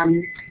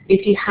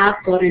 If you have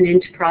got an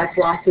enterprise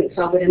license,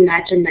 I would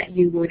imagine that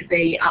you would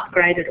be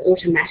upgraded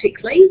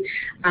automatically,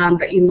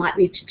 but you might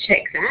need to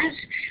check that.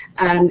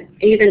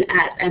 Even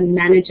at a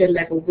manager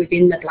level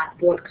within the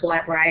Blackboard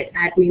Collaborate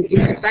admin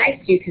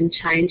interface, you can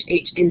change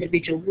each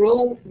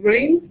individual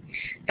room,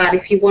 but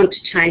if you want to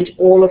change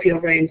all of your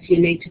rooms, you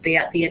need need to be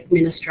at the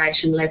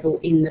administration level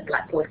in the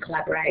Blackboard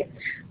Collaborate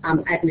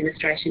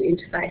administration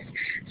interface.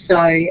 So,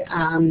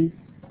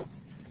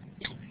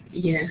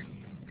 yeah.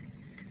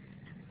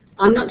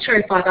 I'm not sure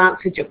if I've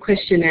answered your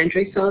question,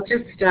 Andrew, so I'll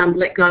just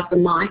let go of the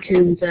mic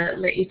and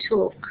let you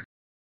talk.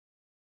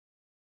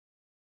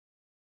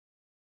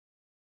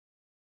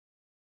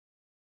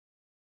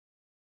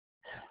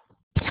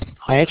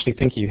 I actually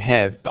think you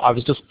have, but I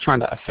was just trying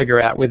to figure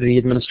out whether the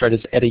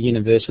administrators at a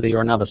university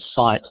or another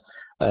site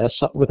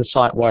with a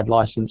site-wide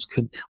license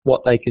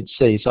what they could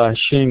see. So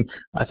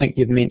I think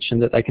you've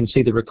mentioned that they can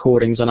see the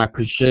recordings, and I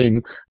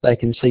presume they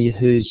can see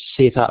who's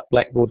set up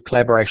Blackboard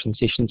collaboration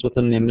sessions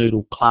within their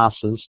Moodle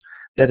classes.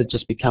 That had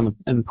just become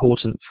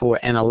important for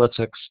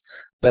analytics,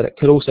 but it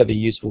could also be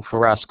useful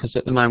for us, because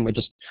at the moment we're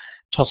just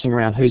tossing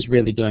around who's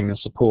really doing the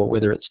support,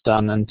 whether it's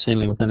done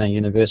internally within a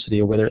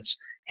university or whether it's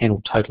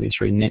handled totally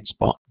through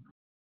NetSpot.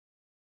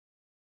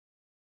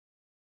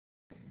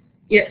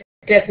 Yes,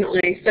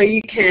 definitely. So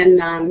you can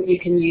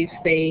use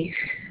the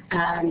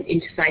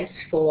interface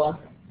for,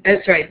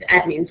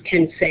 admins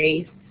can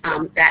see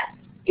that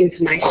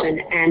information,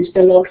 and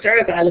the logs are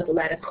available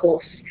at a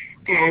course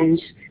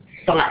and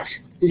site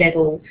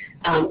level,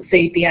 so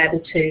you'd be able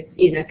to,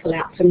 pull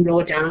out some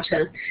raw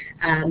data,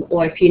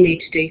 or if you need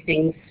to do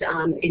things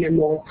in a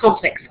more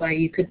complex way,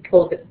 you could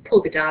pull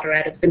the data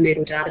out of the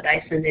Moodle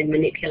database and then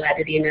manipulate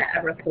it in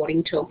a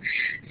reporting tool.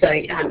 So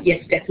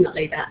yes,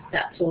 definitely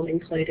that's all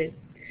included.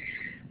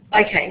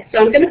 Okay, so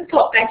I'm going to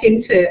pop back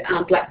into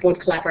Blackboard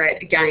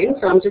Collaborate again.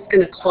 So I'm just going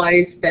to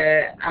close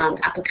the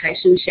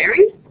application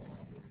sharing,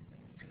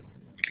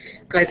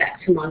 go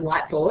back to my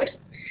whiteboard.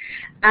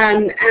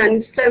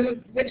 And so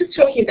we're just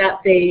talking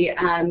about the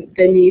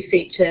new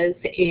features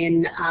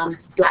in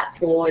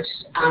Blackboard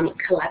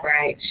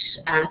Collaborate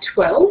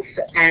 12,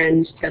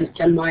 and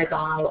the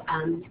mobile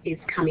is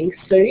coming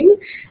soon,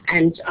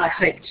 and I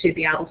hope to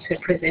be able to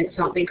present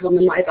something on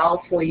the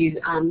mobile for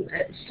you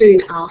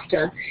soon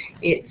after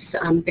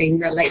it's been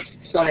released,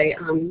 so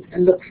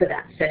look for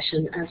that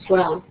session as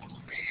well.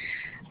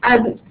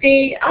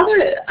 The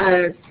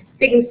other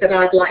things that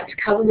I'd like to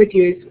cover with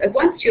you is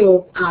once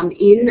you're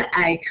in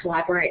a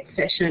Collaborate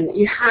session,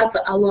 you have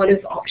a lot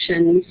of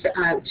options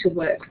to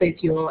work with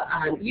your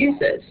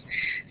users.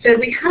 So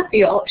we have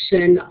the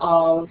option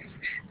of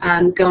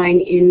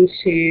going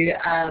into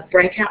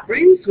breakout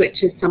rooms,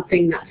 which is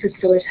something that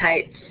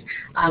facilitates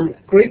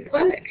group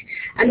work,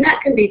 and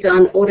that can be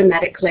done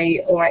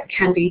automatically, or it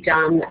can be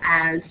done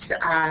as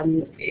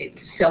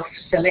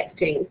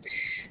self-selecting.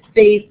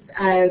 The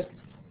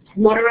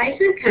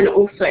moderator can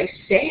also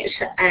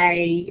set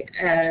a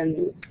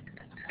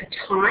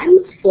time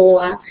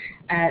for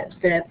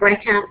the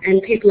breakout,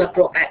 and people are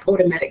brought back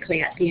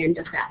automatically at the end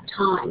of that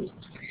time.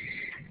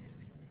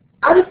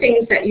 Other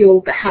things that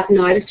you'll have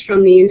noticed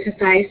from the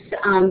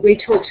interface,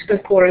 we talked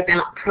before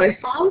about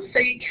profiles, so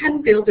you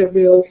can build a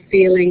real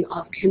feeling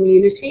of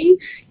community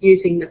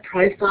using the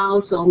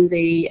profiles on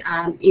the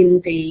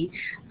in the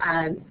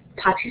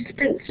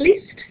participants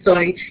list, so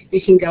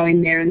you can go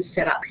in there and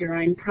set up your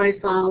own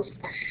profiles.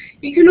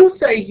 You can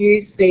also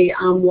use the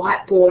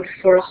whiteboard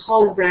for a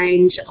whole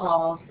range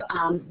of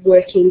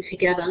working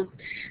together.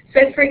 So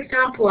for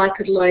example, I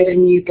could load a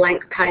new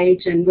blank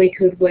page and we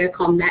could work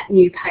on that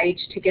new page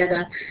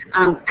together,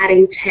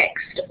 adding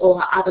text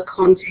or other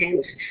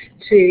content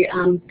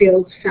to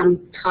build some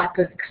type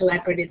of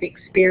collaborative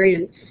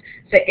experience.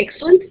 So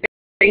excellent.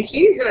 Thank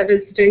you,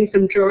 whoever's doing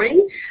some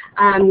drawing.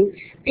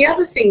 The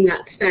other thing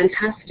that's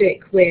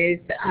fantastic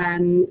with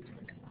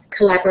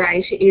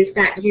Collaborate is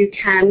that you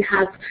can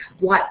have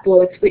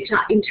whiteboards which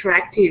are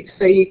interactive,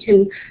 so you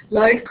can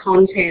load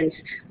content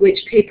which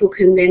people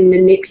can then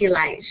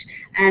manipulate.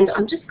 And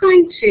I'm just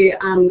going to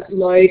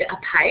load a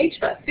page,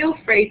 but feel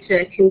free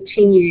to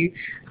continue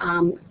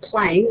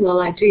playing while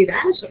I do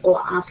that, or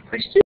ask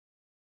questions.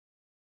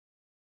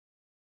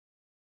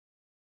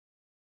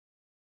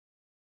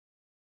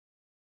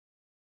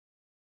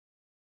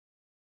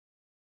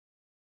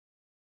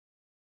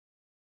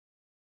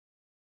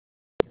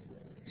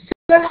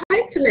 So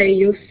hopefully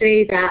you'll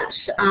see that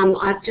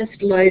I've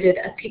just loaded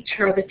a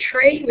picture of a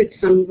tree with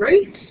some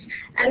roots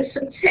and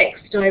some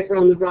text over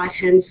on the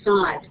right-hand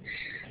side.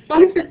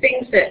 One of the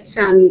things that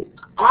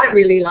I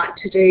really like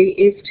to do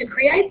is to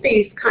create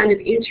these kind of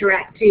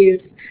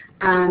interactive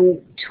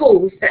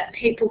tools that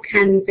people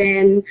can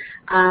then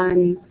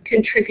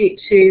contribute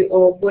to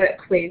or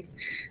work with.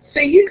 So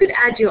you could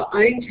add your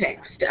own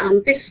text.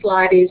 This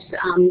slide is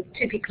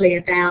typically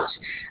about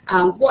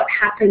what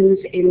happens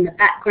in the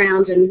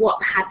background and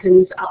what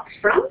happens up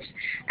front,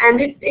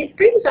 and it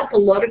brings up a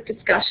lot of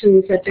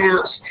discussions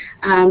about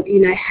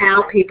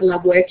how people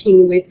are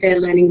working with their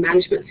learning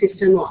management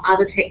system or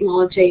other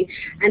technology,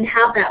 and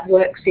how that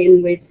works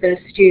in with the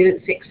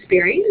student's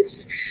experience.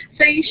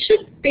 So you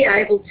should be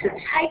able to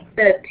take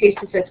the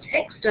pieces of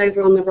text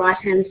over on the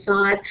right-hand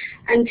side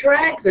and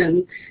drag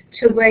them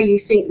to where you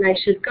think they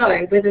should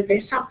go, whether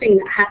there's something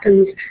that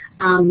happens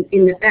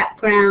in the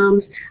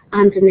background,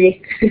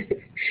 underneath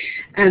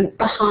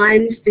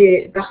behind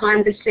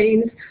the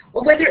scenes,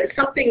 or whether it's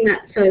something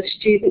that's a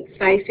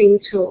student-facing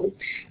tool.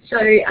 So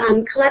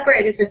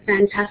Collaborate is a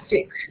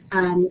fantastic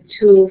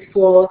tool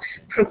for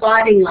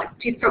providing like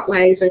different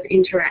ways of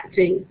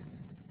interacting.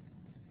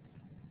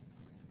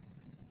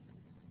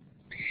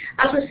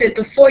 As I said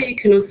before, you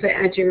can also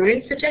add your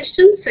own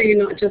suggestions, so you're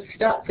not just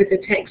stuck with the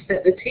text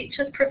that the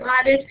teacher's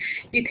provided.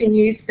 You can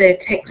use the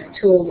text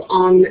tool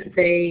on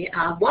the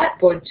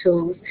whiteboard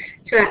tools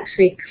to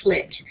actually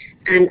click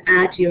and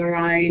add your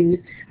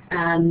own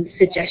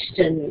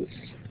suggestions.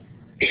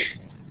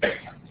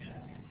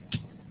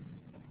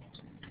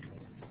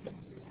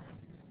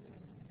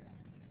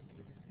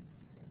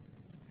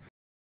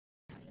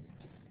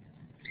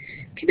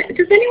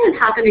 Does anyone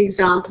have an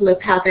example of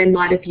how they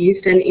might have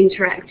used an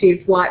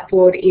interactive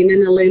whiteboard in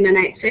an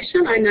Illuminate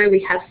session? I know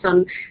we have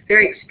some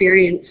very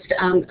experienced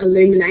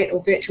Illuminate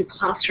or virtual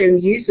classroom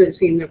users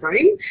in the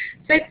room,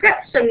 so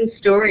perhaps some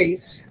stories.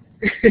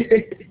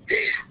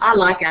 I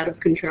like out of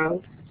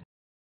control.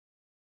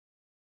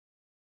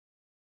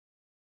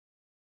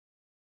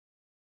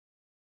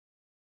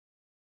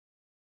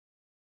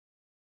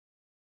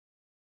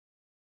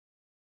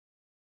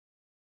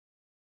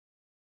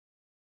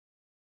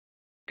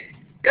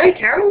 Go,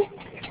 Carol.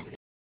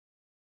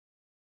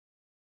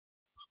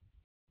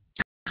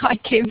 Hi,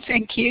 Kim.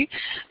 Thank you.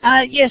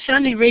 Yes,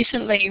 only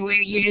recently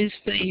we used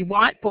the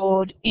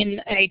whiteboard in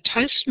a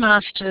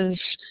Toastmasters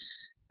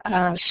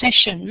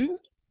session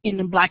in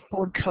the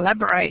Blackboard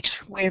Collaborate.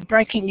 We're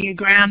breaking new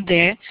ground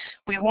there.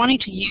 We're wanting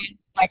to use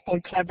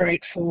Blackboard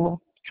Collaborate for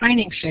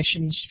training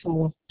sessions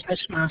for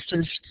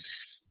Toastmasters,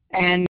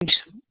 and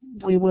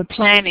we were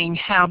planning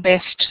how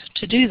best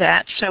to do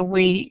that. So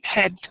we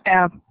had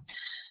our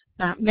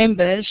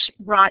members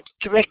write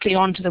directly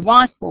onto the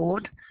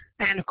whiteboard,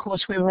 and of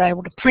course we were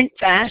able to print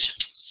that,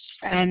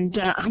 and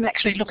I'm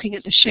actually looking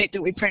at the sheet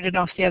that we printed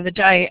off the other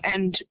day,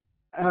 and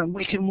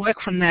we can work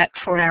from that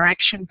for our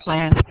action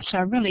plan. So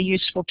a really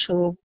useful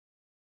tool.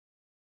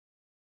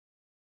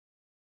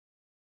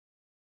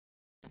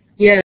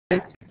 Yeah,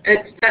 that's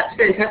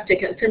fantastic.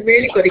 It's a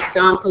really good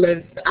example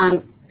of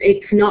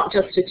it's not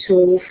just a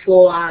tool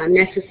for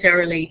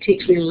necessarily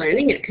teaching and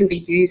learning. It can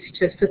be used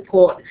to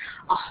support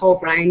a whole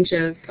range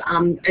of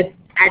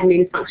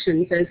admin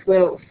functions as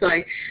well. So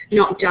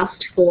not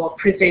just for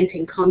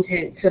presenting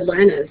content to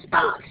learners,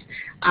 but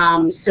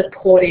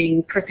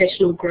supporting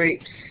professional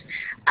groups,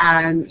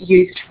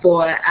 used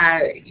for,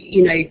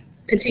 you know,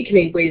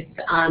 particularly with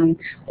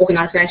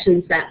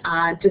organisations that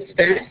are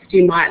dispersed.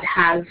 You might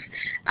have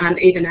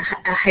even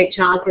a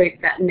HR group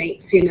that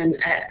meets in an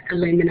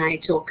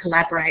Illuminate or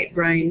Collaborate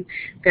room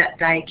that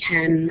they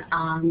can,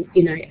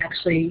 you know,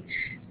 actually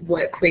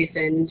work with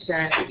and,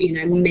 you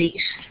know, meet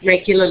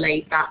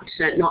regularly, but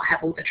not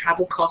have all the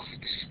travel costs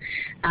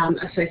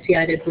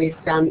associated with,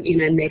 you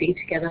know, meeting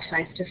together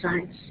face to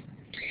face.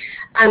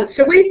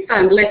 So we've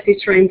left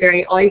this room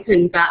very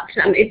open, but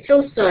it's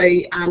also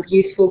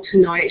useful to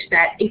note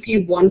that if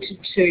you wanted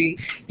to,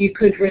 you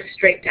could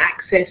restrict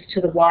access to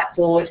the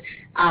whiteboard,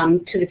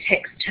 to the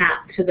text chat,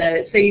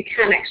 so you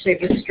can actually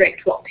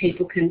restrict what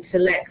people can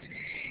select.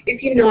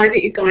 If you know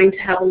that you're going to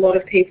have a lot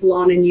of people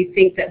on and you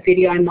think that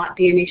video might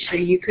be an issue,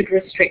 you could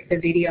restrict the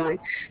video.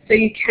 So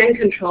you can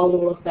control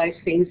all of those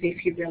things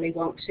if you really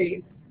want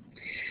to.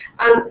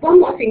 One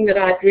more thing that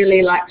I'd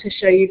really like to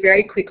show you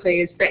very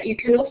quickly is that you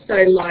can also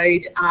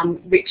load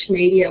rich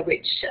media,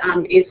 which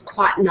is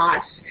quite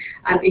nice.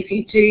 If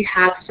you do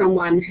have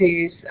someone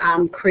who's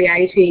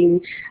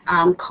creating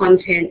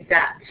content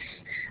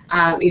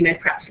that's you know,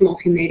 perhaps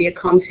multimedia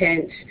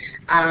content,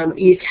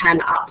 you can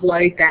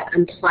upload that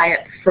and play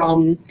it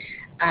from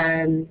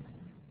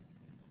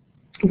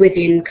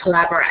within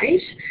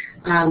Collaborate.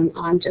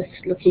 I'm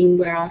just looking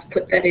where I've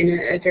put that in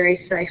a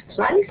very safe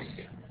place.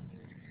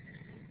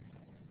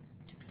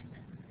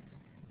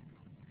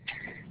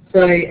 So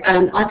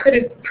I could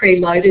have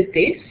preloaded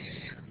this,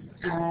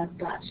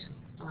 but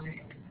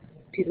I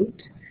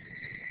didn't.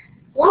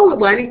 While we're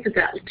waiting for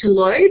that to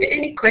load,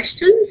 any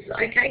questions?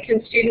 Okay,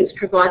 can students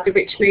provide the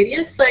rich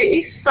media? So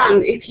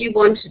if you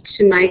wanted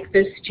to make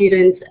the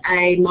students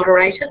a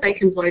moderator, they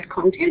can load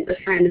content the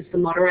same as the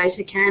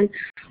moderator can,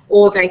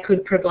 or they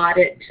could provide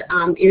it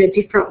in a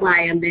different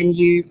way, and then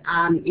you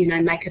you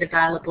know, make it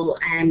available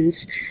and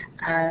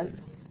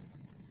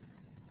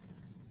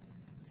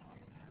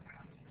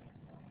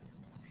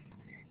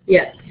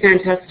yeah,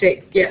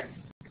 fantastic. Yeah,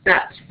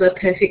 that's the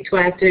perfect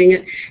way of doing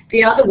it.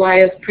 The other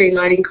way of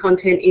preloading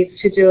content is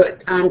to do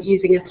it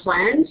using a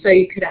plan. So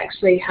you could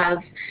actually have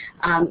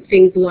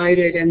things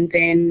loaded and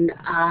then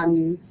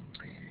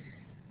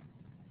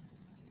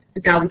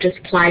they'll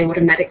just play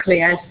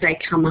automatically as they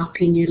come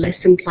up in your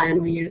lesson plan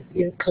or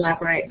your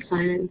Collaborate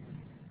plan.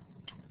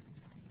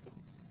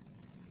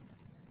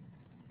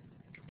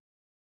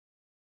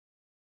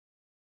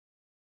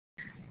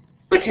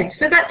 Okay,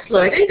 so that's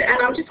loaded,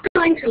 and I'm just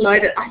going to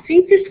load it. I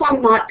think this one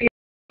might be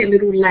a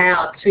little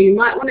loud, so you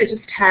might want to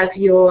just have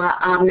your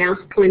mouse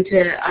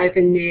pointer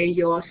over near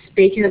your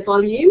speaker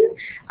volume,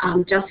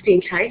 just in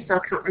case. I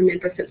can't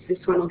remember if it's this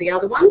one or the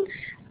other one.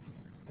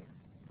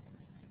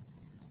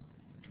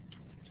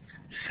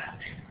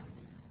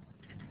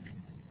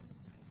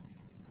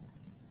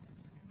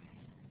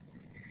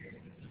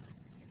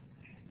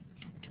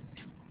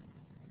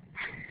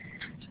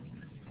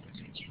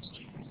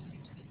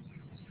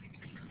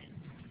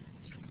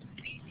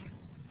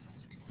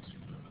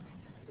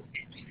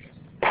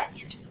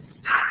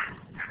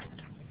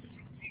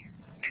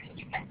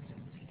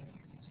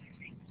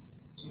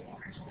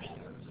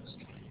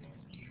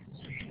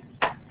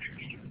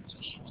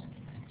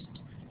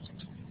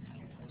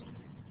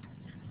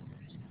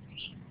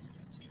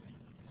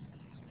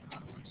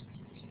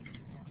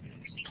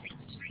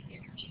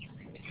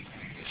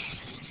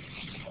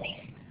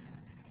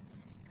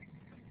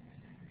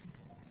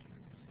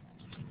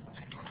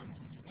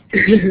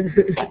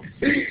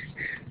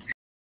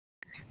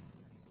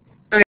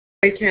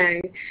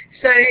 Okay,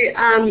 so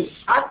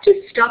I've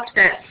just stopped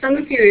that. Some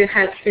of you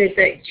have said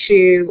that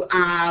you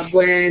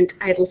weren't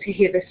able to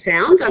hear the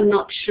sound. I'm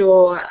not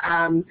sure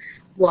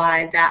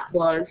why that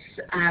was.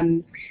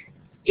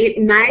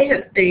 It may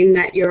have been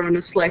that you're on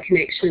a slow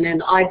connection,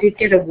 and I did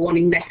get a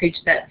warning message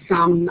that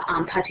some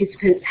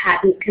participants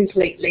hadn't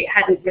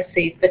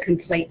received the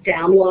complete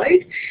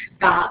download,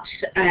 but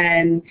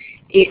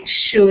it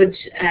should.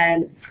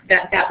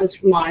 That was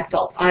my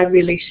fault. I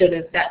really should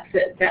have.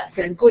 That's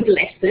a good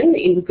lesson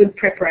in good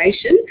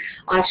preparation.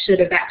 I should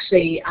have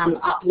actually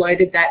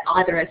uploaded that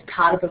either as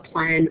part of a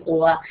plan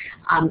or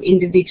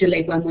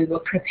individually when we were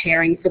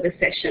preparing for the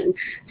session.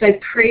 So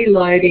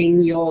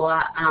preloading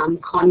your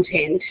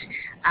content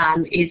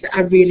is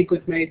a really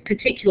good move,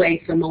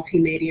 particularly for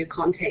multimedia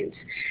content.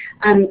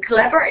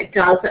 Collaborate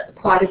does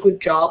quite a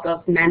good job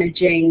of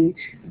managing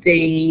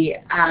the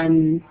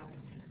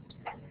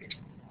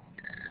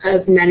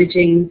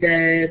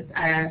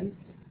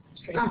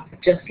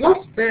just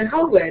lost the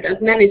whole word,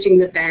 of managing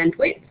the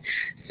bandwidth.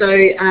 So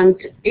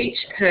each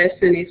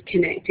person is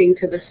connecting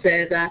to the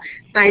server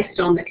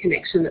based on the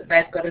connection that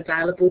they've got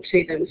available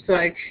to them.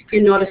 So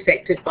you're not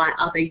affected by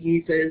other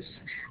users'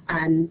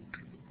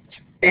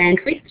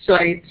 bandwidth. So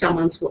if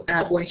someone's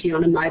working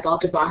on a mobile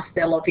device,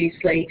 they'll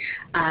obviously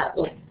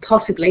or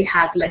possibly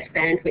have less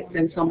bandwidth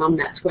than someone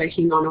that's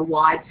working on a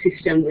wide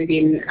system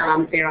within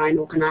their own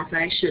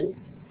organisation.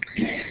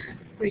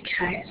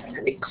 Okay, so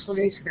let me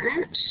close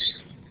that.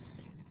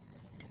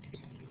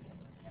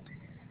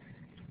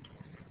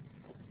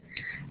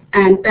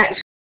 And back.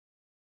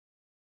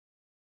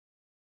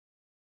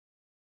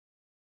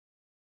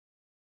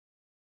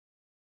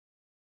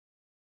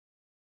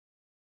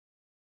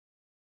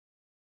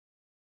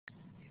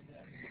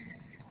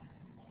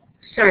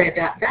 Sorry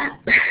about that.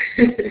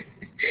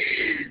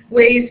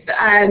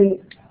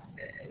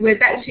 We're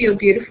back to your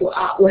beautiful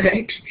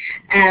artwork,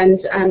 and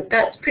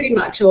that's pretty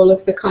much all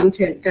of the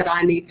content that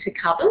I need to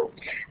cover.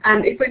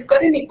 If we've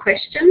got any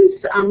questions,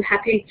 I'm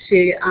happy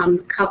to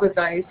cover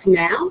those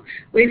now.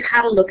 We've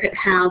had a look at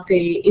how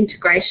the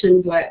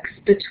integration works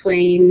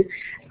between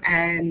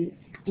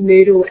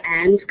Moodle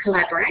and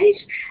Collaborate,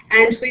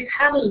 and we've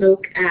had a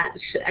look at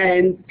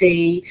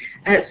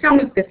some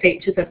of the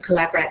features of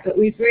Collaborate, but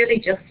we've really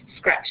just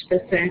scratched the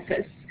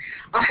surface.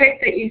 I hope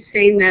that you've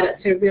seen that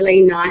it's a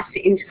really nice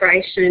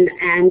integration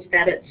and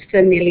that it's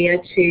familiar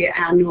to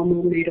our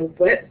normal Moodle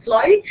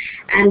workflow,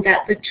 and that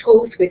the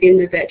tools within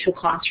the virtual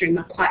classroom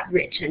are quite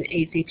rich and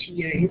easy to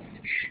use.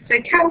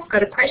 So Carol's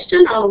got a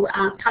question. I'll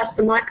pass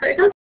the mic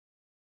over.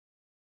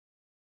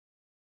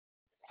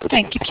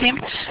 Thank you,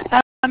 Kim.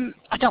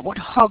 I don't want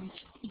to hog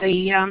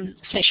the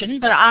session,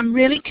 but I'm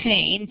really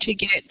keen to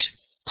get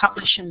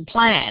Publish and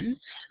Plan,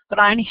 but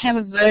I only have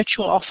a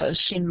virtual office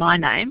in my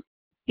name.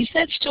 Is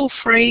that still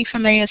free for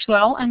me as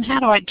well, and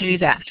how do I do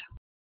that?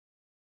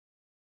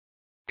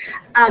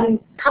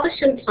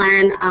 Publish and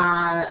Plan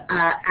are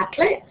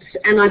applets,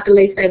 and I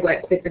believe they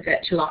work with the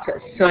virtual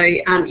office. So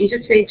you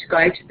just need to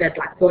go to the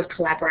Blackboard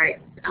Collaborate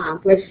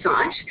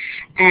website,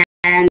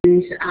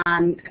 and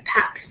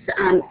perhaps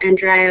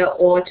Andrea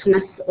or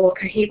Thomas or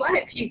Kahiwa,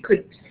 if you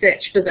could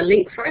search for the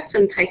link for us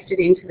and paste it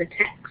into the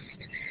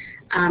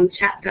text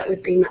chat, that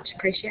would be much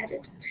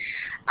appreciated.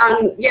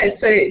 Yeah,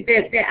 so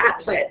they're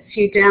applets.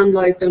 You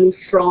download them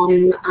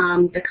from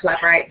the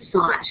Collaborate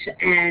site,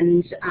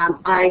 and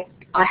I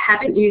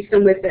haven't used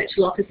them with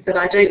Virtual Office, but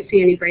I don't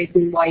see any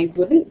reason why you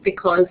wouldn't,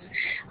 because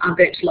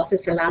Virtual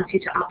Office allows you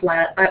to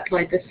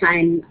upload the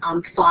same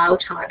file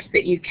types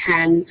that you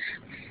can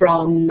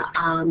from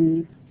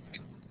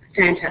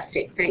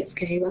fantastic, thanks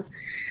Kahiwa.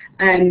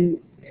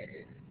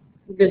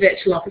 The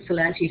Virtual Office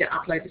allows you to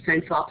upload the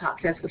same file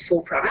types as the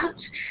full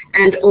product,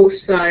 and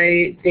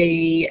also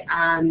the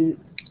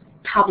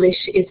Publish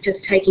is just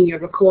taking your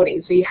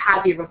recording. So you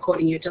have your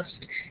recording, you're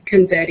just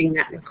converting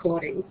that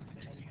recording.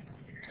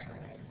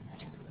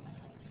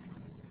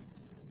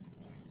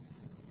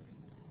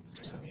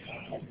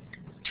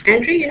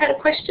 Andrew, you had a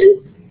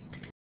question?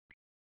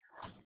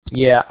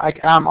 Yeah, I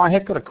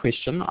have got a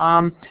question.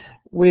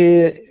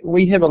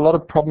 We have a lot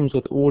of problems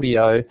with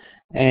audio,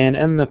 and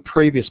in the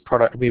previous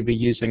product we were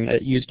using,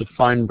 it used a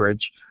phone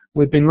bridge.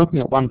 We've been looking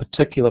at one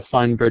particular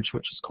phone bridge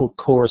which is called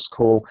Chorus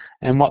Call,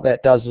 and what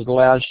that does is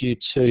allows you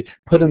to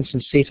put in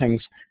some settings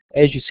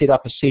as you set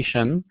up a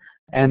session,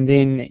 and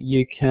then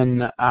you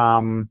can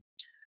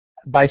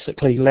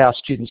basically allow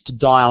students to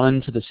dial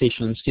into the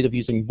session instead of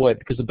using VoIP,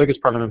 because the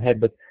biggest problem I've had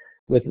with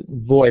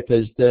VoIP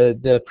is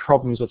the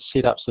problems with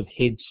setups of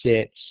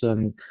headsets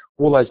and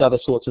all those other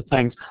sorts of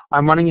things.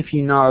 I'm wondering if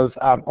you know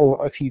of,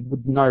 or if you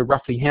would know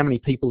roughly how many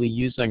people are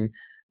using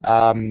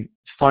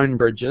phone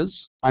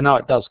bridges. I know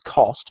it does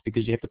cost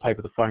because you have to pay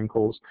for the phone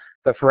calls,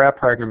 but for our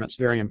program it's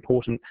very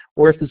important.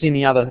 Or if there's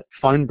any other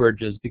phone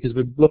bridges, because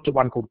we've looked at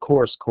one called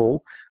Chorus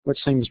Call,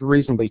 which seems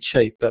reasonably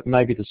cheap, but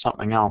maybe there's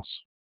something else.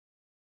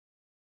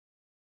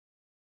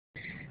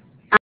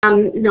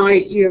 No,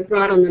 you're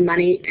right on the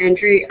money,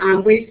 Andrew.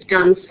 We've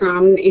done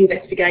some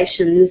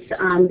investigations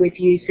with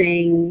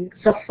using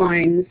soft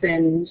phones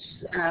and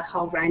a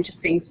whole range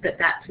of things, but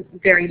that's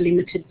very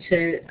limited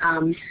to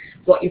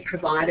what your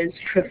provider's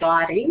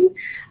providing.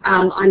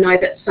 I know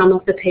that some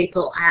of the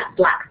people at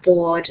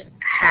Blackboard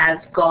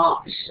have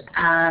got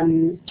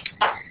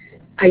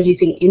are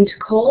using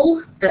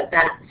Intercall, but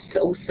that's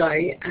also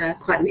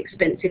quite an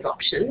expensive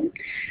option.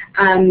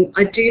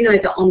 I do know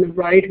that on the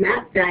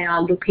roadmap they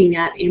are looking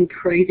at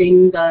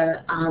improving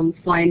the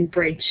phone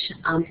bridge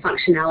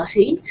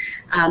functionality.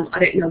 I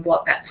don't know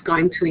what that's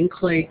going to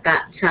include, but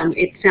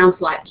it sounds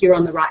like you're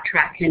on the right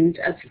track, and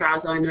as far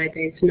as I know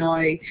there's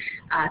no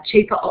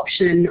cheaper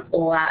option,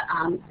 or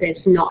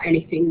there's not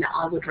anything that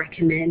I would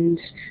recommend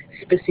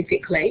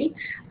specifically,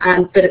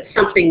 but it's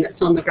something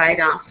that's on the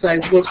radar, so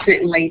we'll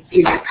certainly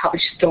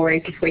publish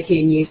stories if we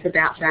hear news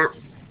about that.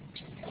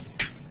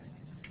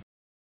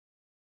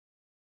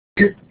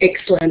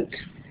 Excellent.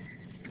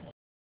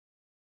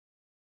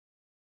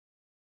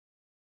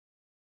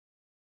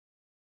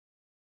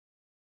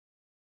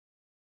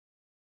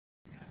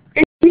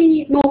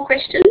 Any more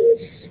questions?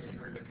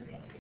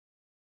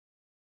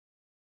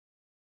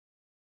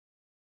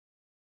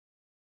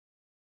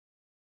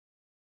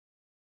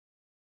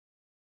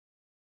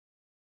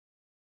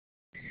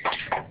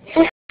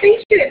 Well,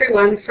 thank you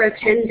everyone for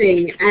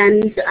attending,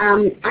 and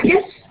I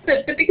guess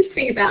the biggest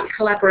thing about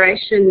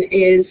collaboration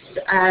is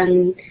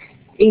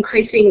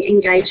increasing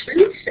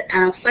engagement,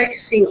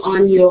 focusing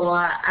on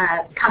your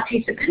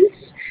participants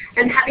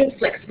and having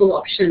flexible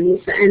options,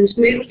 and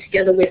Moodle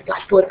together with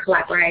Blackboard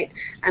Collaborate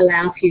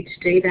allows you to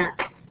do that.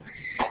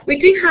 We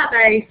do have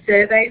a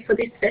survey for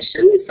this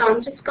session, so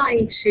I'm just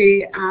going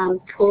to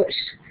put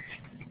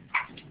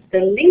the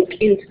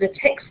link into the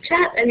text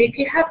chat, and if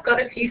you have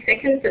got a few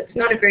seconds, it's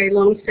not a very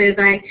long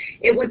survey,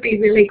 it would be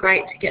really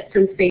great to get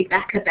some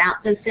feedback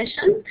about the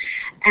session.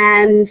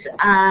 And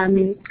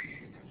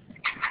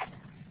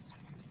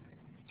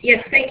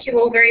yes, thank you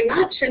all very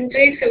much, and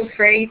do feel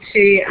free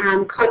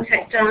to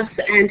contact us,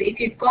 and if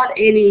you've got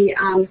any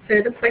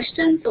further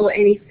questions or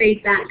any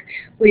feedback,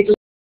 we'd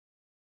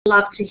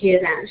love to hear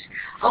that.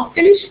 I'll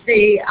finish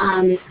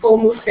the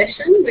formal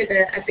session with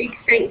a big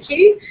thank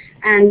you,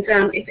 and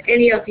if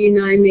any of you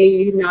know me,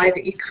 you know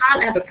that you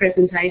can't have a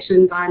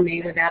presentation by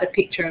me without a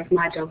picture of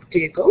my dog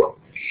Dougal.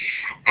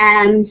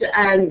 And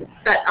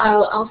but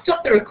I'll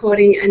stop the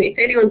recording, and if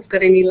anyone's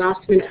got any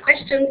last minute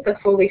questions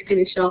before we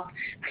finish off,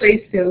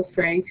 please feel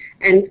free,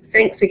 and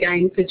thanks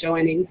again for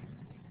joining.